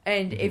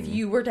 And if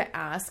you were to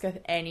ask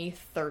any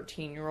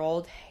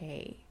 13-year-old,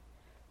 hey,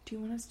 do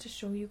you want us to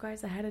show you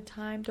guys ahead of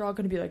time? They're all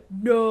going to be like,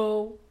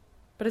 no.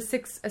 But a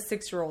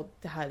 6-year-old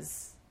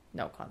has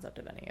no concept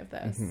of any of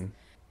this. Mm-hmm.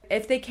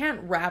 If they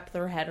can't wrap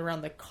their head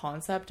around the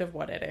concept of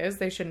what it is,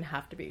 they shouldn't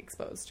have to be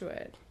exposed to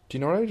it. Do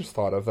you know what I just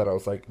thought of that I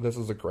was like, this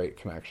is a great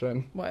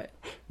connection? What?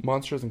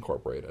 Monsters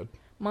Incorporated.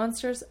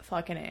 Monsters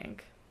fucking Inc.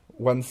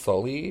 When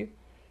Sully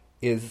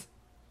is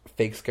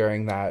fake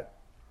scaring that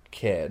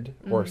kid,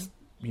 or,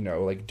 you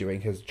know, like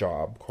doing his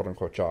job, quote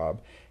unquote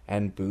job,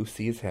 and Boo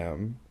sees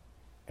him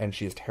and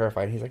she's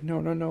terrified. He's like, no,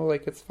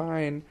 like, it's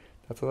fine.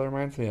 That's what that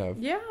reminds me of.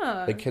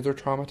 Yeah. Like, kids are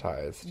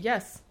traumatized.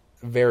 Yes.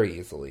 Very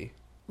easily.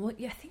 Well,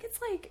 yeah, I think it's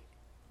like,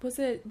 was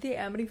it the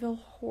Amityville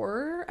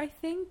Horror, I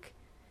think?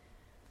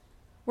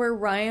 Where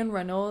Ryan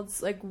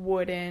Reynolds, like,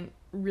 wouldn't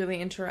really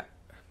interact.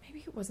 Maybe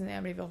it wasn't the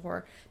Amityville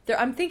Horror.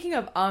 I'm thinking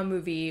of a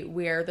movie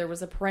where there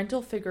was a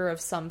parental figure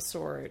of some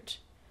sort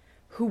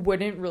who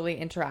wouldn't really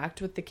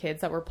interact with the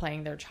kids that were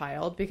playing their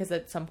child, because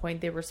at some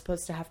point they were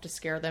supposed to have to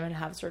scare them and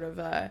have sort of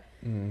a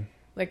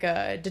like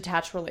a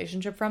detached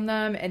relationship from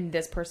them. And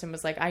this person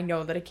was like, I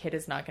know that a kid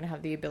is not going to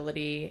have the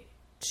ability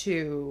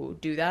to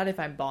do that if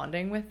I'm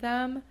bonding with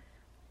them.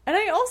 And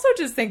I also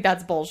just think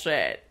that's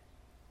bullshit.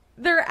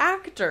 They're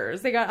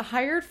actors. They got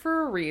hired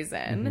for a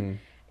reason. Mm-hmm.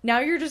 Now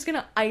you're just going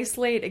to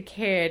isolate a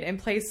kid and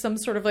play some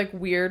sort of like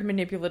weird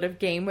manipulative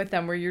game with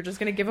them where you're just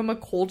going to give them a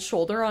cold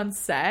shoulder on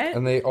set.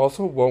 And they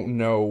also won't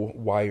know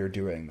why you're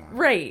doing that.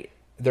 Right.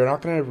 They're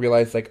not going to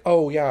realize like,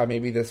 oh yeah,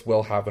 maybe this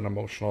will have an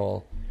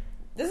emotional...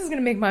 This is going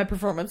to make my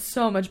performance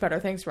so much better.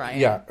 Thanks, Ryan.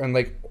 Yeah. And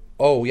like,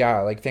 oh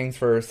yeah, like thanks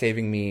for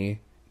saving me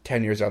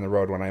 10 years down the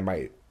road when I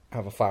might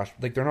have a flash.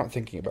 Like, they're not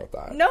thinking about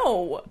that.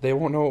 No. They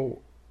won't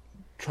know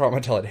trauma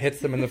until it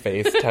hits them in the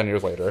face 10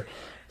 years later.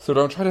 So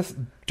don't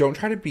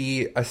try to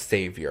be a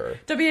savior.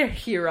 Don't be a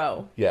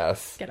hero.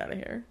 Yes. Get out of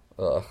here.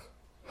 Ugh.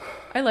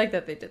 I like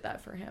that they did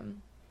that for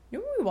him. You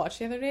know what we watched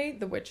the other day?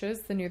 The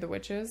Witches. The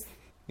Witches.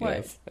 What?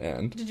 Yes.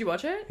 And? Did you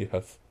watch it?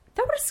 Yes.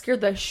 That would have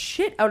scared the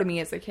shit out of me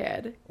as a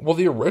kid. Well,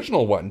 the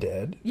original one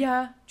did.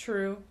 Yeah,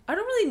 true. I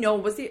don't really know.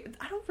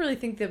 I don't really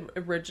think the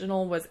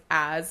original was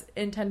as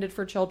intended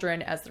for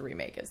children as the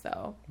remake is,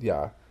 though.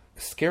 Yeah.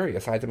 Scary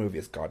aside, the movie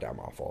is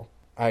goddamn awful.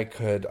 I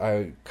could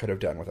have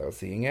done without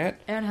seeing it.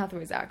 Anne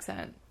Hathaway's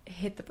accent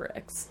hit the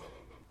bricks.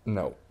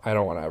 No, I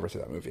don't want to ever see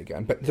that movie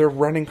again. But they're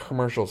running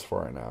commercials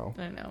for it now.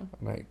 I know.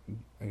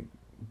 And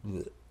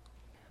bleh.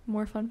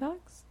 More fun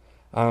facts?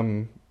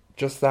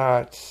 Just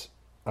that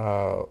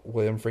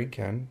William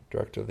Friedkin,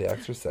 director of The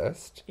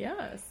Exorcist,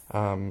 yes,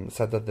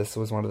 said that this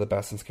was one of the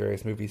best and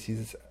scariest movies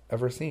he's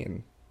ever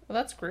seen. Well,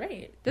 that's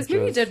great. This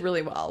movie did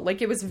really well.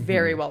 Like, it was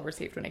very well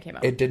received when it came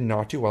out. It did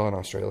not do well in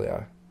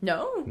Australia.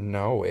 No?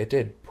 No, it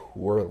did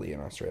poorly in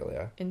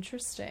Australia.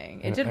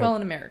 Interesting. It did well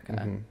in America.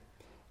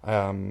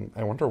 Mm-hmm.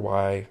 I wonder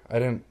why. I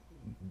didn't,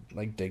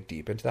 like, dig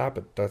deep into that,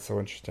 but that's so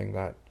interesting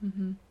that...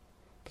 Mm-hmm.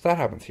 But that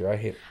happens here. I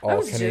hate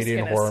all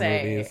Canadian horror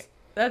movies.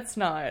 That's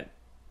not...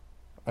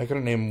 I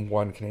couldn't name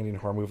one Canadian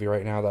horror movie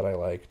right now that I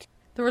liked.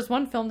 There was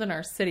one filmed in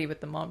our city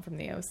with the mom from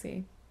The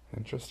OC.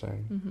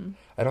 Interesting. Mm-hmm.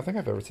 I don't think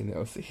I've ever seen The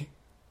OC.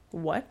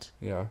 What?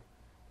 Yeah.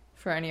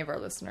 For any of our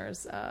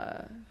listeners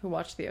who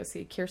watch The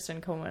OC, Kirsten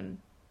Cohen,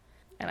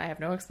 and I have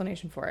no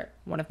explanation for it,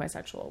 one of my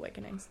sexual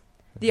awakenings.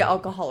 The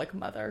alcoholic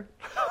mother.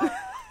 I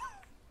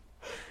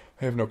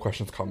have no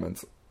questions,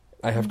 comments.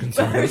 I have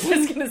concerns. I was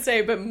just going to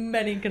say, but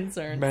many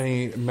concerns.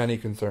 Many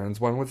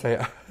concerns. One would say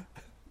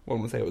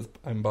it was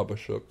I'm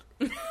Babadook.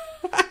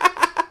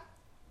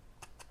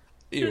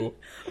 Ew.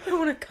 I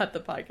want to cut the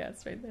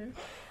podcast right there.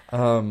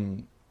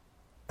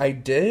 I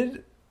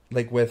did,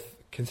 like,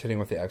 continuing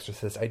with The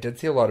Exorcist, I did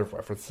see a lot of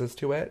references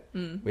to it.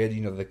 We had,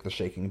 like, the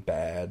shaking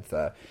beds.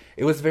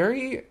 It was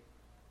very...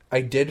 I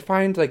did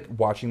find, like,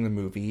 watching the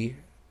movie,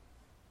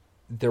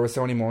 there were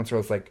so many moments where I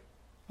was like,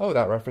 oh,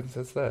 that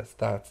references this,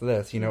 that's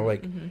this,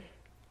 like,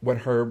 when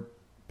her...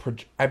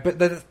 but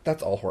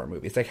that's all horror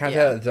movies. I can't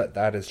say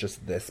that is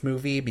just this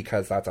movie,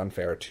 because that's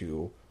unfair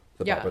to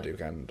the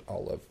Babadook and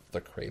all of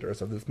the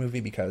creators of this movie,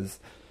 because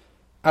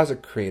as a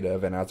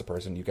creative and as a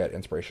person, you get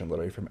inspiration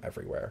literally from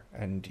everywhere,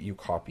 and you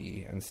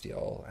copy and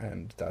steal,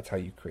 and that's how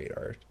you create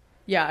art.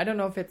 Yeah, I don't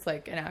know if it's,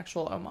 like, an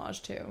actual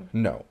homage to.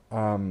 No.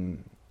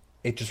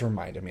 It just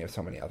reminded me of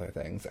so many other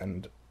things,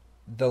 and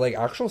the, like,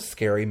 actual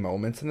scary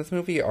moments in this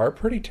movie are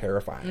pretty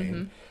terrifying.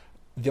 Mm-hmm.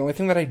 The only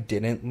thing that I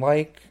didn't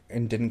like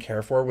and didn't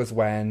care for was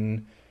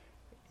when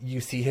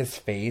you see his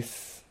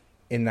face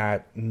in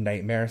that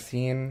nightmare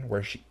scene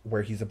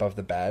where he's above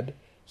the bed.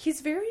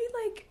 He's very,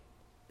 like,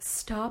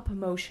 stop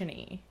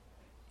motion-y.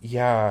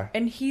 Yeah.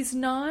 And he's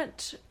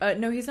not...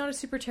 he's not a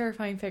super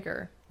terrifying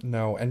figure.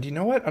 No. And you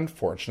know what?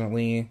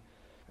 Unfortunately,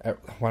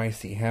 when I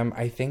see him,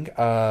 I think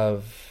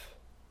of...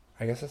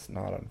 I guess it's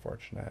not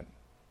unfortunate.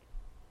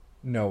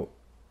 No.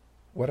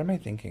 What am I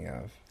thinking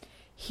of?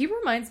 He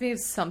reminds me of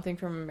something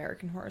from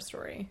American Horror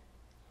Story.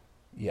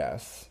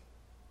 Yes.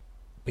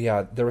 But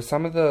yeah, there were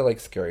some of the,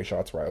 like, scary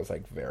shots where I was,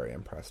 like, very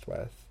impressed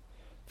with.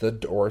 The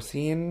door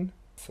scene,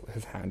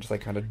 his hand just, like,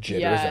 kind of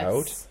jitters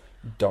out.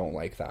 Don't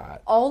like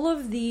that. All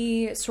of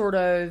the sort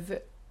of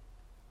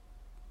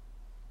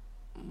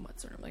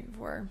what's what I'm looking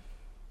for?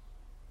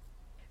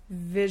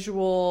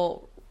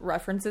 Visual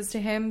references to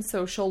him.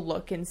 So she'll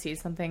look and see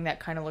something that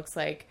kind of looks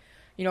like,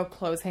 you know,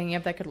 clothes hanging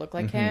up that could look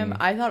like him.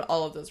 I thought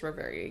all of those were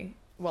very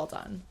well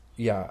done.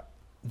 Yeah.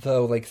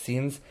 Though, like,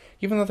 scenes,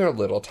 even though they're a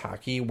little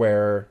tacky,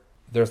 where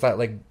there's that,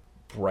 like,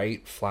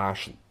 bright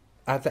flash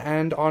at the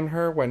end on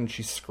her when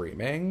she's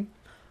screaming.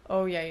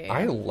 Oh, yeah.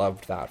 I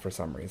loved that for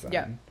some reason.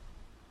 Yeah.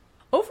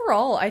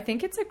 Overall, I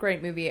think it's a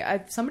great movie.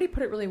 Somebody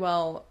put it really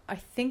well. I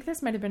think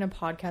this might have been a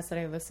podcast that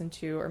I listened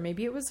to, or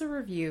maybe it was a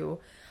review,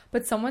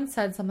 but someone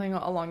said something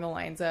along the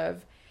lines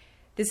of,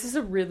 this is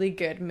a really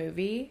good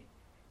movie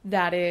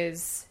that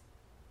is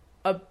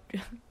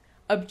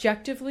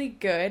objectively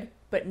good,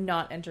 but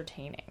not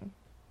entertaining.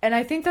 And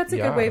I think that's a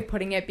good way of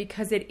putting it,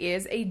 because it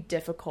is a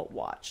difficult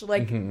watch.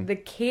 Like, the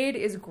kid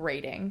is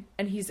grating,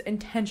 and he's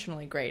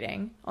intentionally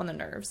grating on the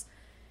nerves.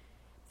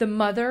 The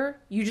mother,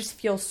 you just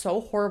feel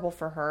so horrible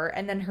for her,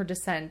 and then her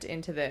descent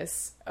into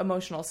this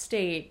emotional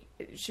state,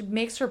 she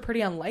makes her pretty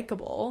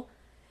unlikable.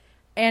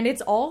 And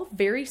it's all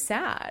very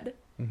sad.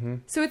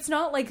 So it's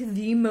not, like,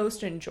 the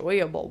most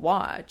enjoyable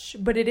watch,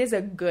 but it is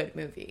a good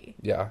movie.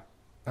 Yeah.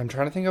 I'm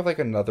trying to think of, like,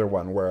 another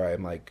one where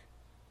I'm, like,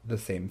 the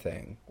same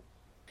thing.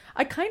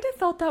 I kind of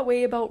felt that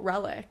way about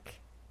Relic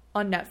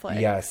on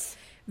Netflix. Yes.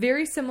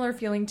 Very similar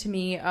feeling to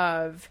me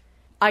of,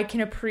 I can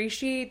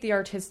appreciate the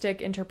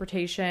artistic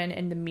interpretation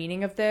and the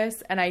meaning of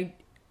this, and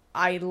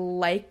I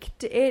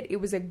liked it. It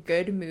was a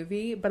good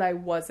movie, but I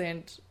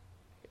wasn't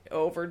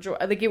overjoyed.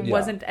 Like, it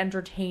wasn't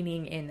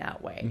entertaining in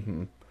that way.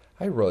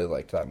 I really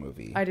liked that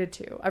movie. I did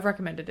too. I've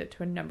recommended it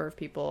to a number of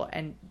people,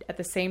 and at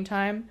the same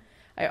time,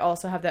 I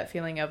also have that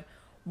feeling of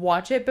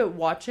watch it, but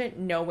watch it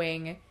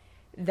knowing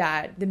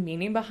that the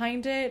meaning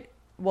behind it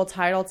will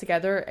tie it all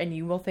together, and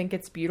you will think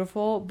it's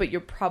beautiful, but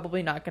you're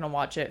probably not going to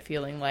watch it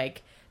feeling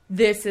like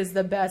this is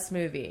the best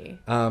movie.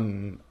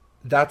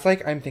 That's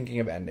like I'm Thinking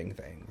of Ending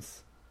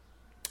Things.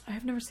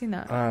 I've never seen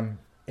that.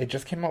 It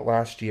just came out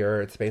last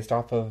year. It's based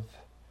off of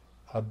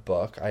a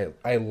book.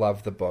 I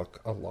love the book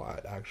a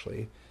lot,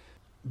 actually.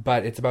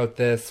 But it's about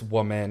this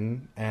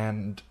woman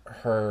and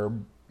her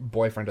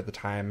boyfriend at the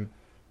time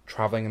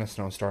traveling in a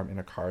snowstorm in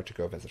a car to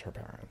go visit her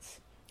parents.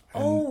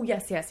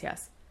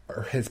 Yes.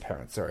 Or his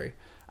parents, sorry.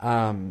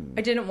 I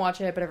didn't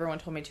watch it, but everyone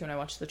told me to, and I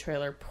watched the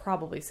trailer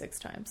probably 6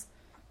 times.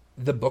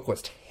 The book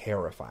was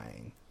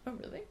terrifying. Oh,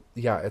 really?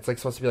 Yeah, it's like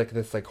supposed to be like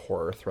this like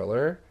horror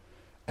thriller.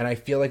 And I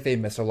feel like they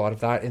missed a lot of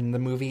that in the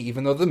movie.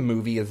 Even though the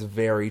movie is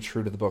very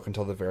true to the book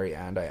until the very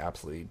end, I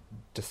absolutely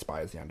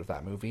despise the end of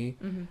that movie.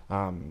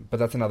 But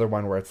that's another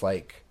one where it's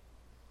like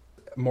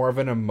more of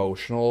an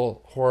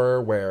emotional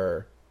horror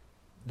where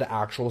the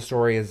actual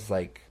story is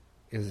like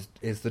is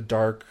the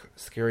dark,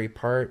 scary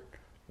part,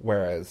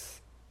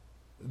 whereas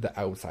the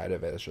outside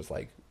of it is just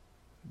like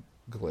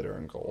glitter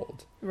and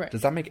gold. Right.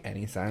 Does that make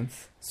any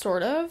sense?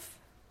 Sort of.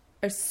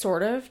 I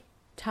sort of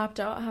tapped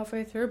out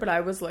halfway through, but I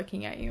was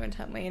looking at you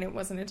intently, and it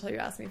wasn't until you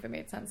asked me if it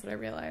made sense that I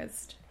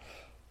realized.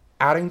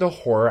 Adding the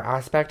horror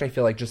aspect, I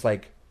feel like just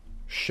like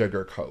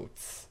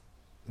sugarcoats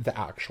the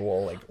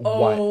actual like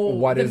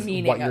what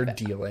you're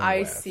dealing with.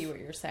 I see what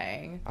you're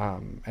saying.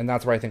 And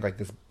that's where I think like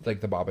this,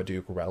 like the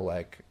Babadook,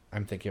 Relic,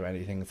 I'm Thinking of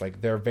Anything, it's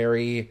like they're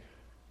very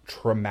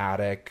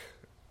traumatic.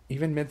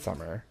 Even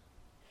Midsummer.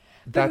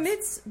 But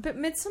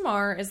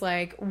Midsommar is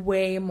like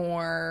way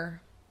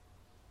more.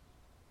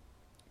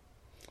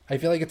 I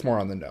feel like it's more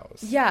on the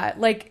nose. Yeah,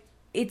 like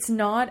it's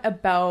not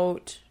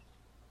about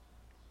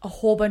a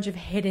whole bunch of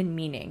hidden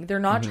meaning. They're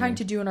not trying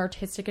to do an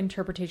artistic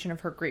interpretation of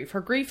her grief.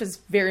 Her grief is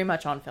very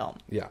much on film.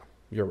 Yeah,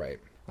 you're right.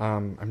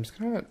 I'm just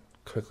gonna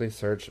quickly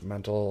search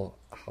mental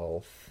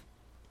health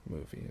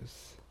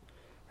movies.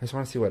 I just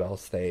want to see what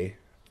else they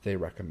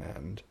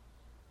recommend.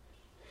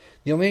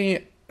 The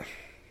only,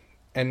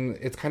 and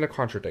it's kind of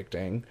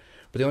contradicting,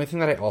 but the only thing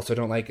that I also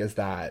don't like is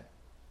that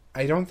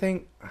I don't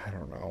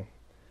know,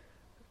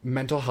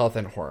 mental health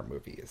in horror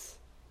movies,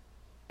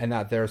 and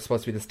that they're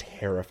supposed to be this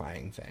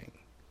terrifying thing.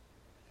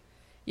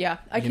 Yeah,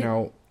 I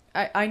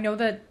know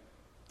that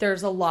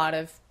there's a lot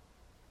of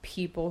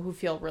people who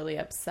feel really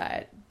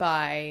upset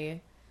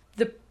by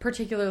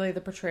particularly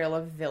the portrayal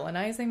of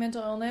villainizing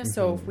mental illness.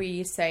 So if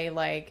we say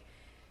like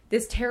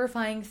this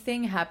terrifying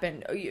thing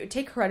happened,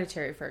 take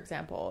Hereditary for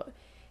example.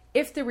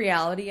 If the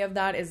reality of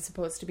that is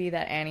supposed to be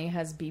that Annie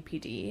has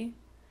BPD,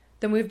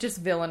 then we've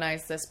just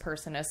villainized this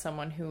person as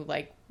someone who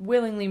like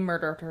willingly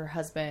murdered her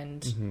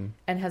husband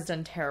and has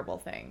done terrible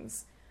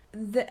things.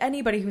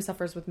 Anybody who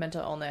suffers with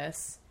mental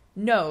illness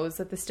knows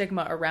that the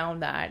stigma around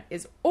that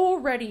is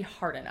already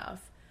hard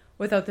enough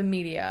without the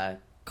media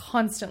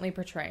constantly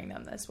portraying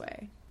them this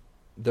way.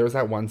 There was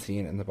that one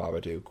scene in The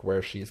Babadook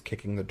where she's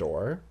kicking the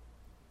door.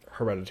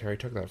 Hereditary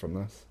took that from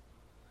this.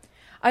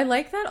 I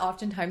like that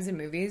oftentimes in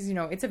movies, you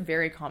know, it's a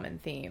very common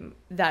theme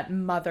that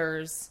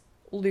mothers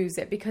lose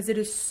it because it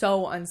is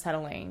so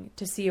unsettling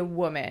to see a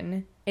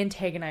woman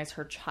antagonize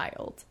her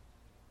child.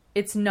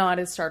 It's not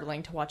as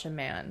startling to watch a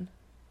man.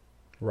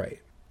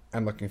 Right.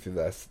 I'm looking through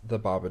this. The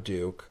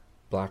Babadook,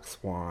 Black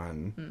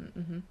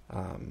Swan,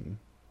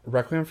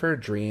 Requiem for a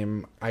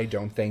Dream, I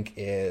don't think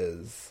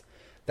is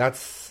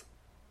that's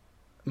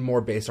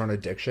more based on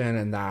addiction,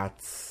 and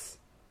that's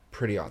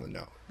pretty on the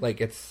note. Like,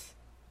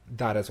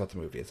 that is what the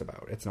movie is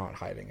about. It's not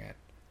hiding it.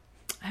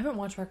 I haven't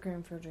watched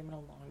Requiem for a Dream in a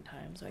long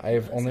time, so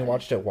I've only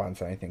watched it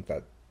once, and I think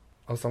that...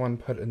 Oh, someone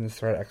put in this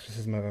thread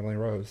Exorcism of Emily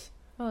Rose.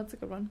 Oh, that's a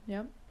good one.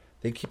 Yep.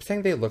 They keep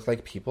saying they look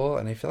like people,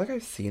 and I feel like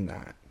I've seen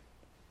that.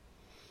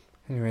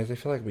 Anyways, I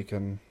feel like we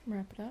can...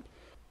 wrap it up.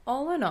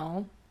 All in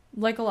all,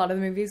 like a lot of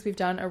the movies we've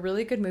done, a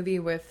really good movie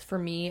with, for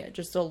me,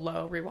 just a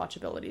low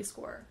rewatchability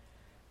score.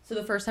 So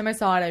the first time I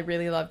saw it, I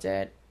really loved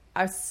it.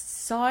 I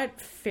saw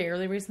it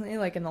fairly recently,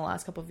 like in the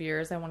last couple of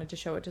years. I wanted to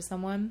show it to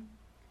someone.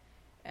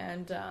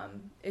 And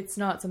it's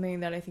not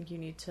something that I think you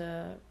need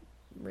to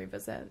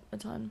revisit a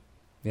ton.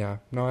 Yeah,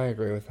 no, I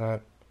agree with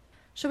that.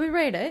 Shall we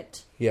rate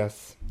it?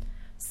 Yes.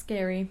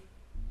 Scary.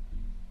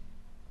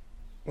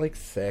 Like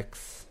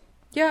 6.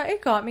 Yeah,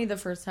 it got me the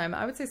first time.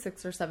 I would say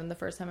 6 or 7 the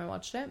first time I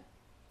watched it.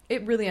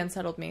 It really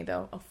unsettled me,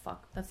 though. Oh,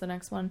 fuck. That's the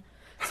next one.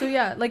 So,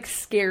 yeah, like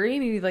scary,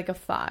 maybe like a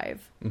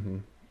 5. Mm-hmm.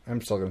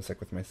 I'm still going to stick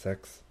with my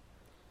 6.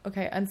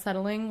 Okay,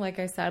 unsettling, like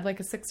I said, like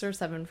a 6 or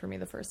 7 for me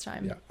the first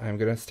time. Yeah, I'm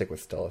going to stick with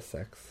still a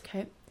 6.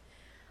 Okay.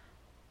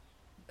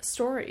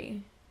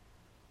 Story.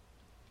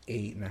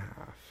 8.5.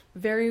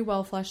 Very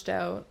well fleshed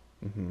out.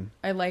 Mm-hmm.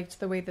 I liked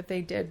the way that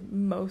they did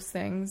most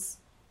things.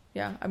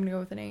 Yeah, I'm going to go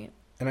with an 8.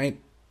 And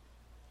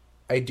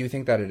I do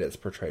think that it is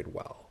portrayed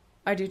well.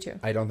 I do too.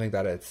 I don't think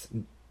that it's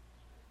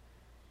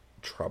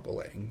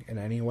troubling in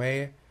any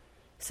way.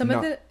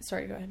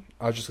 Sorry, go ahead.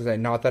 I was just going to say,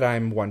 not that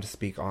I'm one to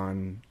speak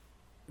on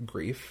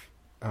grief.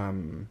 I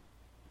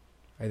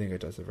think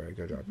it does a very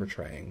good job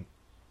portraying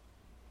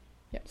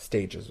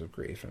stages of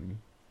grief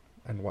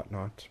and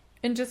whatnot.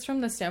 And just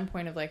from the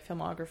standpoint of like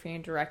filmography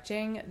and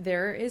directing,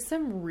 there is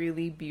some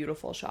really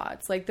beautiful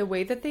shots. Like the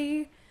way that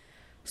they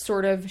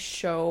sort of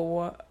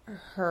show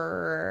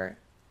her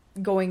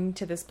going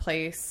to this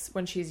place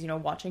when she's,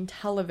 watching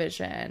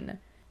television,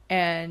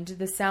 and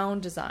the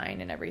sound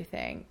design and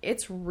everything.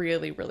 It's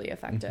really, really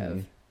effective.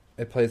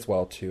 Mm-hmm. It plays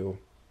well to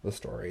the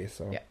story,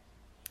 so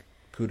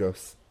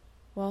kudos.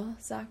 Well,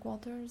 Zach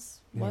Walters,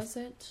 was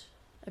it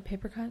a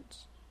paper cut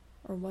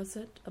or was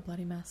it a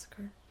bloody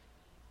massacre?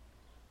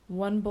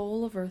 One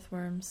bowl of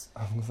earthworms.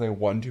 I was going to say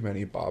one too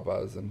many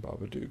Babas and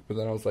Babadook, but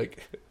then I was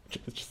like,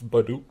 it's just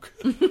Badook.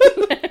 I'm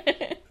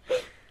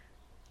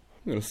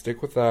going to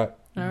stick with that.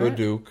 All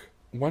Badook. Right.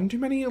 One too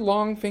many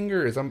long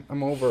fingers.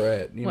 I'm over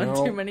it. One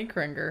too many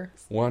Kringers.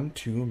 One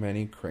too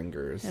many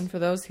Kringers. And for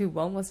those who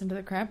won't listen to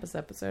the Krampus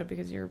episode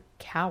because you're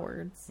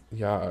cowards.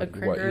 Yeah.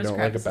 What, you don't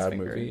like a bad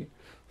movie?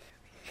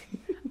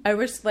 I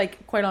wish,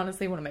 quite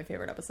honestly, one of my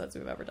favorite episodes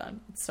we've ever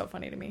done. It's so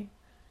funny to me.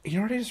 You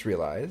know what I just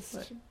realized?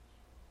 What?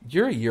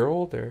 You're a year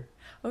older.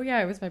 Oh,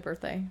 yeah, it was my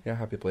birthday. Yeah,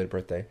 happy belated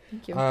birthday.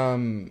 Thank you.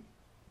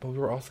 But we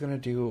were also going to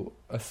do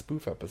a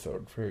spoof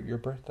episode for your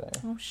birthday.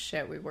 Oh,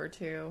 shit, we were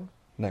too.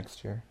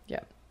 Next year.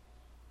 Yeah.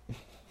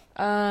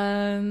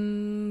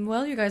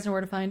 Well, you guys know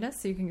where to find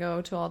us, so you can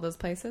go to all those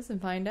places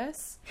and find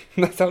us.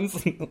 That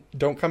sounds...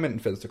 Don't come in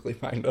and physically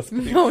find us,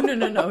 please. No,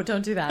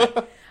 don't do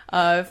that.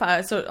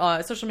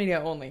 Social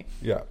media only.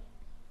 Yeah.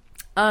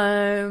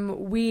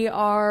 We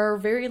are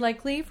very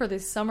likely, for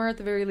this summer at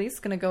the very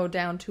least, going to go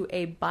down to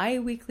a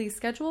bi-weekly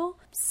schedule.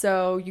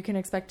 So you can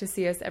expect to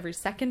see us every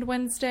second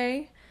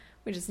Wednesday.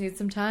 We just need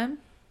some time.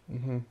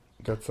 Mm-hmm.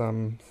 Get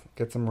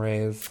some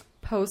raise.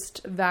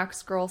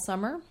 Post-Vax Girl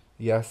Summer.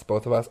 Yes,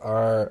 both of us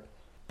are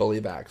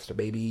fully vaxxed,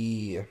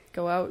 baby.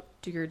 Go out,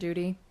 do your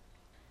duty.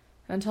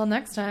 Until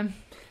next time.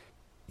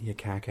 You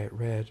can't get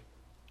rid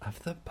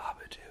of the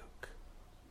Babadook.